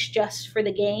things just for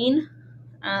the gain,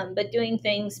 but doing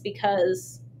things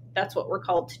because that's what we're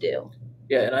called to do.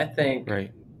 Yeah, and I think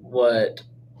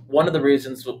one of the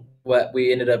reasons what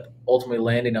we ended up ultimately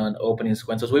landing on opening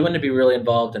Squints was we wanted to be really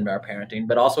involved in our parenting,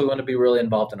 but also we wanted to be really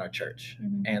involved in our church.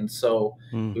 And so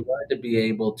we wanted to be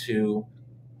able to,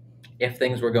 if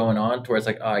things were going on to where it's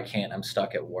I can't, I'm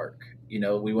stuck at work.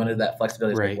 We wanted that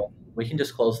flexibility. We can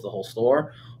just close the whole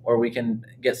store, or we can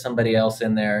get somebody else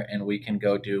in there and we can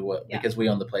go do because we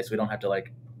own the place. We don't have to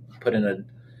put in a,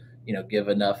 give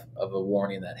enough of a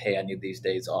warning that, hey, I need these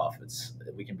days off.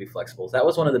 We can be flexible. That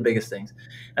was one of the biggest things.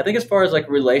 I think as far as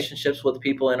relationships with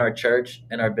people in our church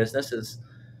and our business is,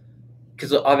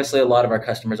 because obviously a lot of our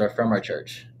customers are from our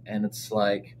church, and it's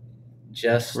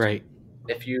just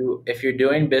if you're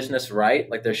doing business right,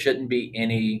 there shouldn't be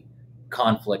any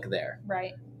conflict there.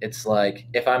 It's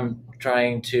if I'm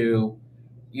trying to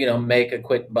make a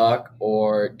quick buck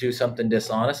or do something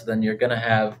dishonest, then you're going to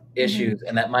have issues,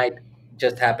 and that might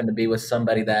just happen to be with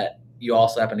somebody that you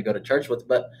also happen to go to church with.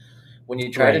 But when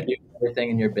you try to do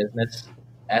everything in your business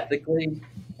ethically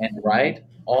and right,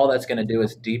 all that's going to do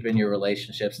is deepen your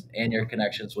relationships and your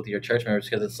connections with your church members,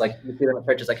 because it's you see them at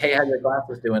church, it's hey, how your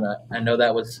glasses doing? I know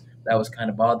that was kind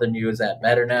of bothering you. Is that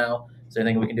better now? Is there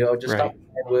anything we can do? Oh, just stop,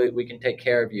 and we can take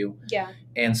care of you.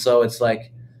 And so it's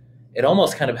it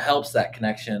almost kind of helps that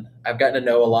connection. I've gotten to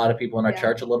know a lot of people in our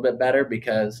church a little bit better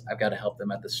because I've got to help them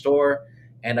at the store.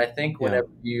 And I think whenever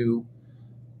you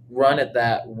run it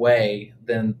that way,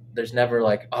 then there's never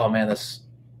oh man, this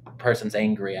person's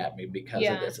angry at me because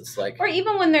of this. It's or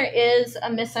even when there is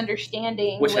a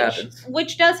misunderstanding, which happens,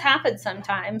 which does happen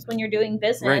sometimes when you're doing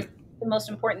business. The most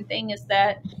important thing is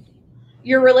that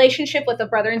your relationship with a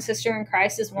brother and sister in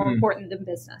Christ is more important than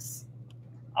business.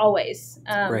 Always.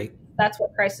 That's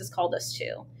what Christ has called us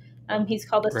to. He's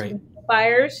called us to be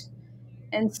unifiers.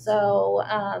 And so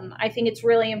I think it's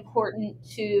really important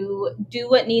to do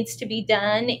what needs to be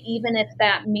done, even if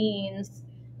that means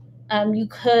you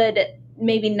could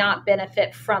maybe not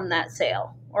benefit from that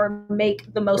sale or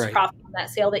make the most profit on that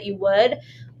sale that you would.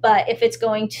 But if it's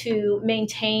going to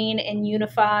maintain and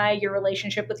unify your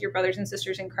relationship with your brothers and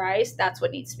sisters in Christ, that's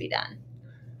what needs to be done.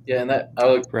 Yeah, and that I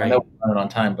know we're running on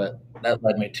time, but that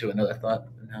led me to another thought.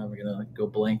 Now we're gonna go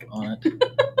blank on it.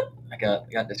 I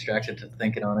got distracted to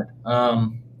thinking on it.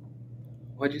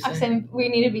 What'd you say? I'm saying we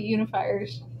need to be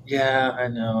unifiers. Yeah, I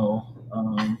know.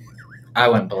 I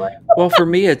went blank. Well, for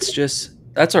me, it's just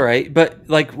that's all right. But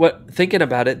thinking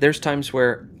about it, there's times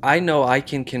where I know I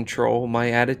can control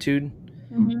my attitude,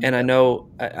 and I know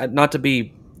not to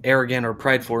be arrogant or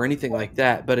prideful or anything like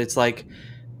that, but it's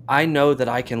I know that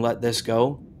I can let this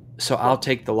go. so I'll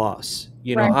take the loss.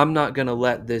 You know, Right. I'm not going to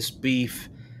let this beef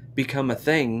become a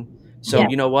thing. So, Yeah.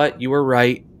 you know what? You were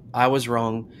right. I was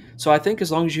wrong. So I think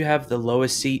as long as you have the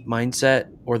lowest seat mindset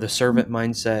or the servant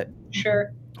mindset,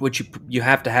 Sure. which you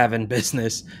have to have in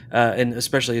business, and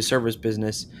especially a service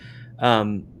business.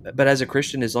 But as a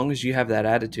Christian, as long as you have that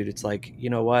attitude, it's like, you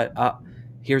know what,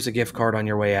 here's a gift card on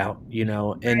your way out, you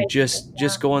know, and Right.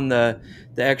 just going the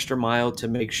extra mile to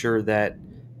make sure that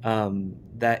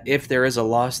that if there is a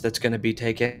loss that's going to be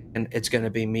taken, it's going to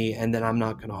be me, and then I'm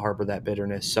not going to harbor that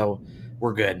bitterness. So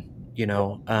we're good, you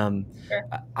know. Sure.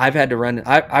 I've had to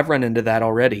I've run into that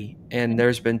already, and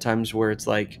there's been times where it's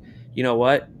like, you know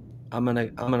what, I'm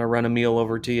gonna run a meal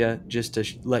over to you just to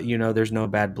let you know there's no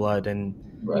bad blood, and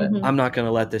Right. I'm not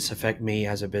gonna let this affect me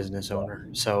as a business owner.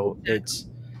 So it's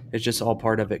just all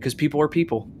part of it, because people are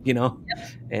people, you know,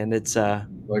 and it's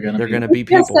they're gonna be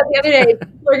Yes, people. the other day,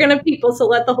 we're gonna people. So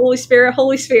let the Holy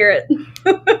Spirit.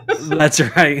 That's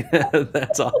right.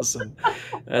 That's awesome.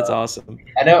 That's awesome.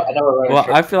 I know we're running Well,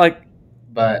 short, I feel like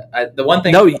but the one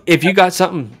thing. no. If you got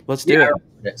something, let's do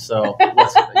it. So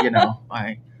let's,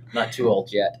 I'm not too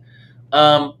old yet.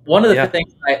 One of the Yeah.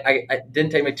 things I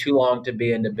didn't take me too long to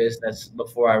be into business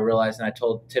before I realized, and I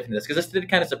told Tiffany this, because this did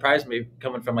kind of surprise me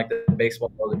coming from like the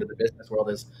baseball world into the business world,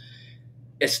 is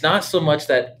it's not so much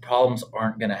that problems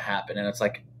aren't going to happen, and it's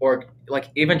like, or like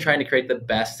even trying to create the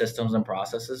best systems and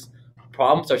processes,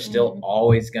 problems are still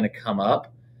always going to come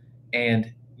up,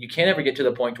 and you can't ever get to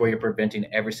the point where you're preventing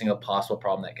every single possible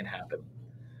problem that can happen.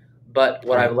 But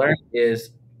what I've learned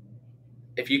is,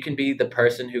 if you can be the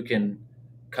person who can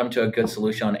come to a good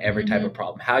solution on every type of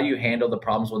problem, how you handle the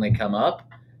problems when they come up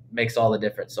makes all the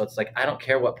difference. So it's like, I don't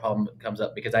care what problem comes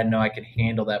up, because I know I can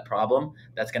handle that problem.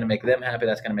 That's going to make them happy.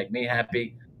 That's going to make me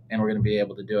happy. And we're going to be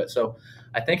able to do it. So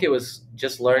I think it was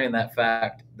just learning that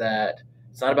fact that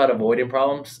it's not about avoiding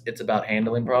problems. It's about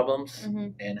handling problems,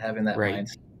 and having that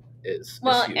mindset is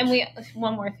huge. And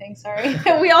one more thing. Sorry,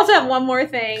 we also have one more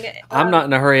thing. I'm not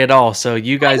in a hurry at all, so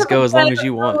you guys go as long as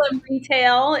you want. In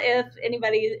retail, if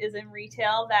anybody is in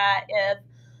retail, that if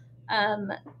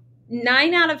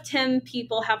 9 out of 10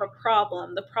 people have a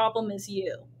problem, the problem is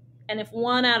you, and if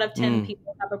 1 out of 10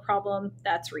 people have a problem,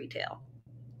 that's retail.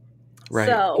 Right.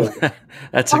 So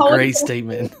that's a great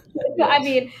statement. I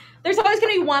mean, there's always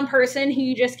going to be one person who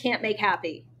you just can't make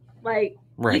happy. Like,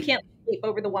 you can't sleep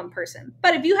over the one person.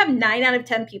 But if you have 9 out of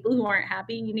 10 people who aren't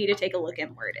happy, you need to take a look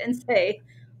inward and say,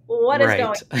 well, what is going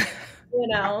on? You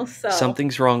know, so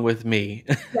something's wrong with me.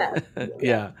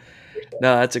 Yeah.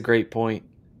 No, that's a great point.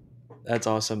 That's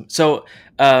awesome. So,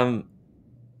 you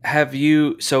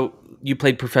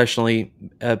played professionally,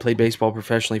 played baseball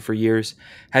professionally for years.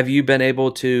 Have you been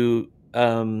able to,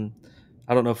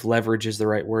 I don't know if leverage is the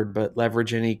right word, but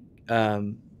leverage any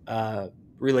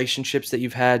relationships that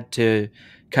you've had to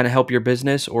kind of help your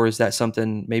business, or is that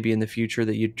something maybe in the future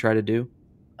that you'd try to do?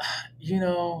 You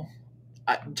know,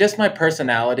 just my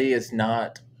personality is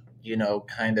not,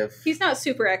 kind of. He's not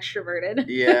super extroverted.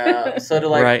 Yeah. So to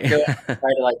try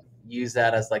to use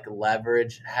that as like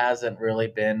leverage hasn't really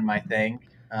been my thing.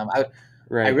 I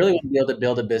really want to be able to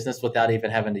build a business without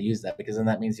even having to use that, because then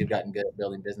that means you've gotten good at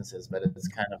building businesses. But it's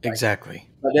kind of exactly.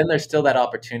 But then there's still that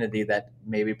opportunity that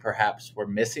maybe perhaps we're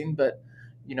missing. But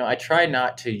I try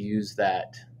not to use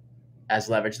that as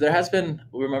leverage. There has been.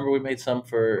 Remember, we made some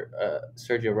for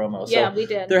Sergio Romo. Yeah, we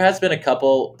did. There has been a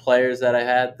couple players that I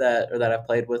had that I've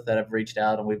played with that have reached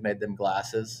out, and we've made them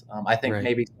glasses. I think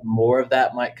maybe more of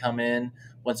that might come in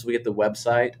once we get the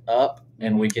website up,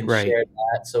 and we can share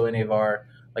that. So any of our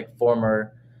like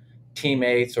former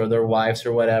teammates or their wives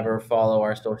or whatever follow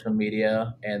our social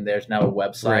media, and there's now a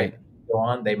website to go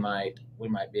on. We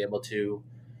might be able to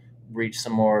reach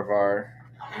some more of our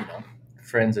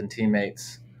friends and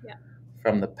teammates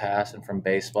from the past and from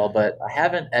baseball, but I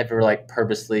haven't ever like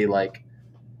purposely like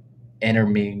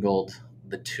intermingled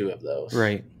the two of those.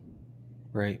 Right.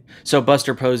 So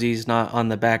Buster Posey's not on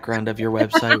the background of your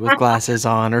website with glasses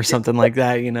on or something like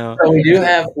that, So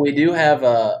we do have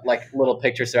like little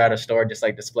pictures throughout our store, just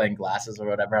like displaying glasses or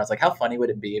whatever. I was like, how funny would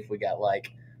it be if we got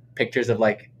like pictures of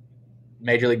like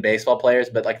Major League Baseball players,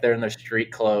 but like they're in their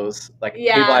street clothes, like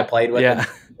people I played with, and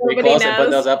street clothes, and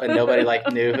put those up, and nobody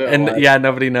like knew who it was. Yeah,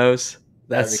 nobody knows.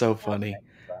 That's so funny.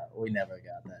 We never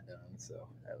got that done, so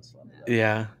that was funny.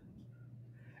 Yeah.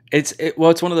 It's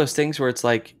one of those things where it's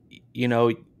like,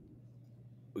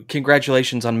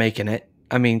 congratulations on making it.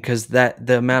 I mean, because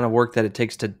the amount of work that it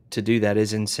takes to do that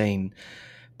is insane.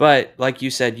 But like you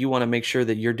said, you want to make sure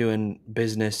that you're doing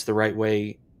business the right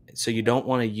way. So you don't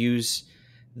want to use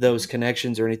those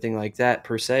connections or anything like that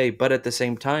per se. But at the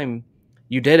same time,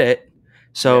 you did it.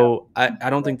 So I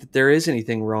don't think that there is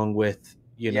anything wrong with,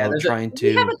 trying to.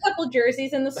 We have a couple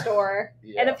jerseys in the store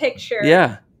and a picture.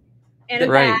 Yeah. And a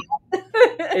right.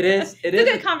 It is a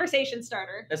good conversation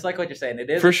starter. It's like what you're saying. It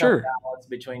is for a sure balance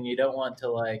between you don't want to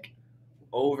like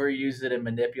overuse it and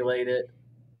manipulate it,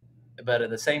 but at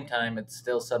the same time, it's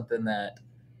still something that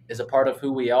is a part of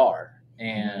who we are,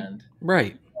 and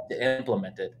right to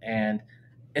implement it. And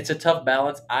it's a tough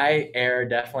balance. I err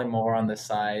definitely more on the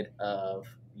side of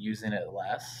using it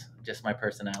less, just my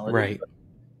personality. Right. But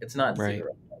it's not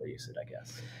zero. Never use it, I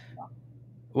guess.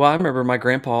 Well, I remember my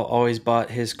grandpa always bought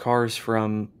his cars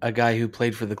from a guy who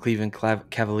played for the Cleveland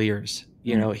Cavaliers.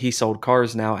 He sold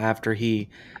cars now after he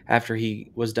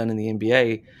was done in the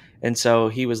NBA. And so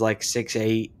he was like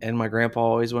 6'8", and my grandpa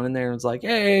always went in there and was like,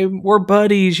 "Hey, we're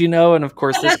buddies, And of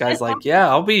course, this guy's like, "Yeah,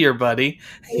 I'll be your buddy.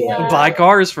 Buy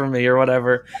cars from me or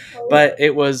whatever." But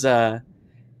it was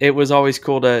always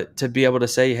cool to be able to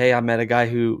say, "Hey, I met a guy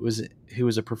who was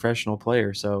a professional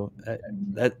player." So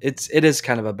that it is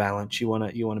kind of a balance. You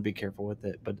want to be careful with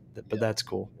it, but that's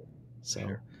cool.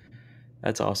 So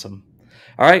that's awesome.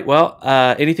 All right. Well,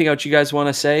 anything else you guys want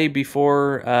to say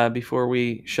before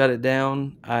we shut it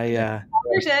down? I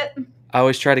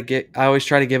always try to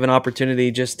give an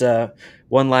opportunity, just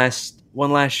one last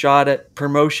shot at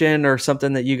promotion or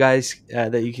something that you guys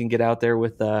that you can get out there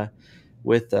with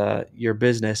your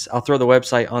business. I'll throw the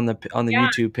website on the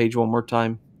YouTube page one more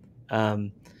time.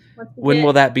 When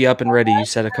will that be up and ready? You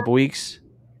said a couple weeks?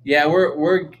 Yeah,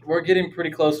 we're getting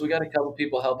pretty close. We got a couple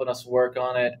people helping us work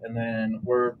on it, and then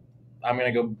I'm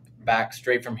gonna go back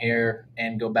straight from here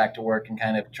and go back to work and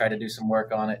kind of try to do some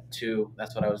work on it too.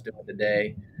 That's what I was doing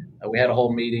today. We had a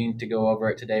whole meeting to go over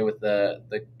it today with the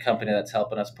company that's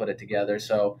helping us put it together.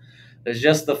 So there's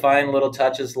just the fine little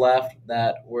touches left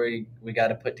that we got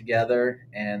to put together,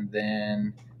 and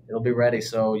then it'll be ready.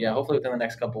 So yeah, hopefully within the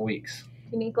next couple weeks.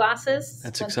 If you need glasses,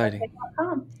 that's exciting.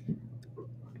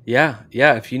 Yeah.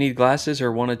 If you need glasses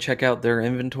or want to check out their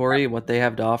inventory, what they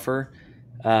have to offer,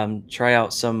 try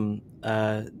out some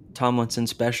Tomlinson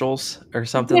specials or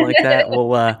something like that.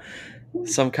 We'll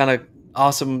some kind of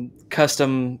awesome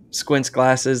custom Squints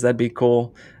glasses. That'd be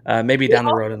cool. Maybe down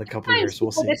the road in a couple of years,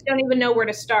 we'll see. Just don't even know where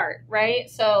to start, right?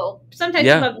 So sometimes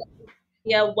you have no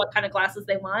idea what kind of glasses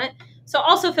they want. So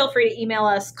also feel free to email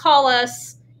us, call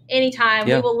us anytime.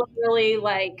 We will literally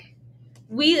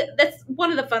that's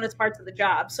one of the funnest parts of the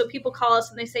job. So people call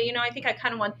us and they say, I think I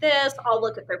kind of want this. I'll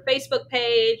look at their Facebook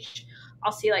page.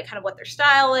 I'll see kind of what their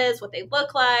style is, what they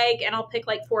look like, and I'll pick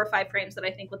 4 or 5 frames that I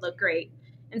think would look great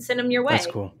and send them your way. That's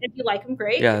cool. If you like them,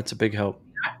 great. Yeah, that's a big help.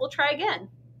 We'll try again,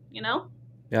 Yeah.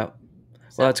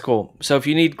 Well, that's cool. So if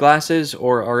you need glasses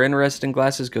or are interested in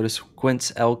glasses, go to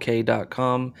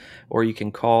squintslk.com, or you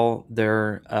can call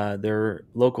their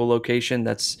local location.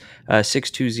 That's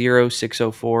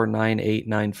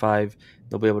 620-604-9895.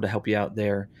 They'll be able to help you out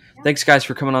there. Yeah. Thanks, guys,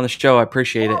 for coming on the show. I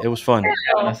appreciate it. It was fun.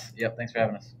 Yep, thanks for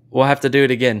having us. We'll have to do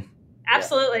it again.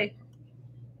 Absolutely.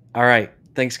 All right.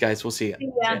 Thanks, guys. We'll see you.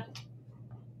 Yeah.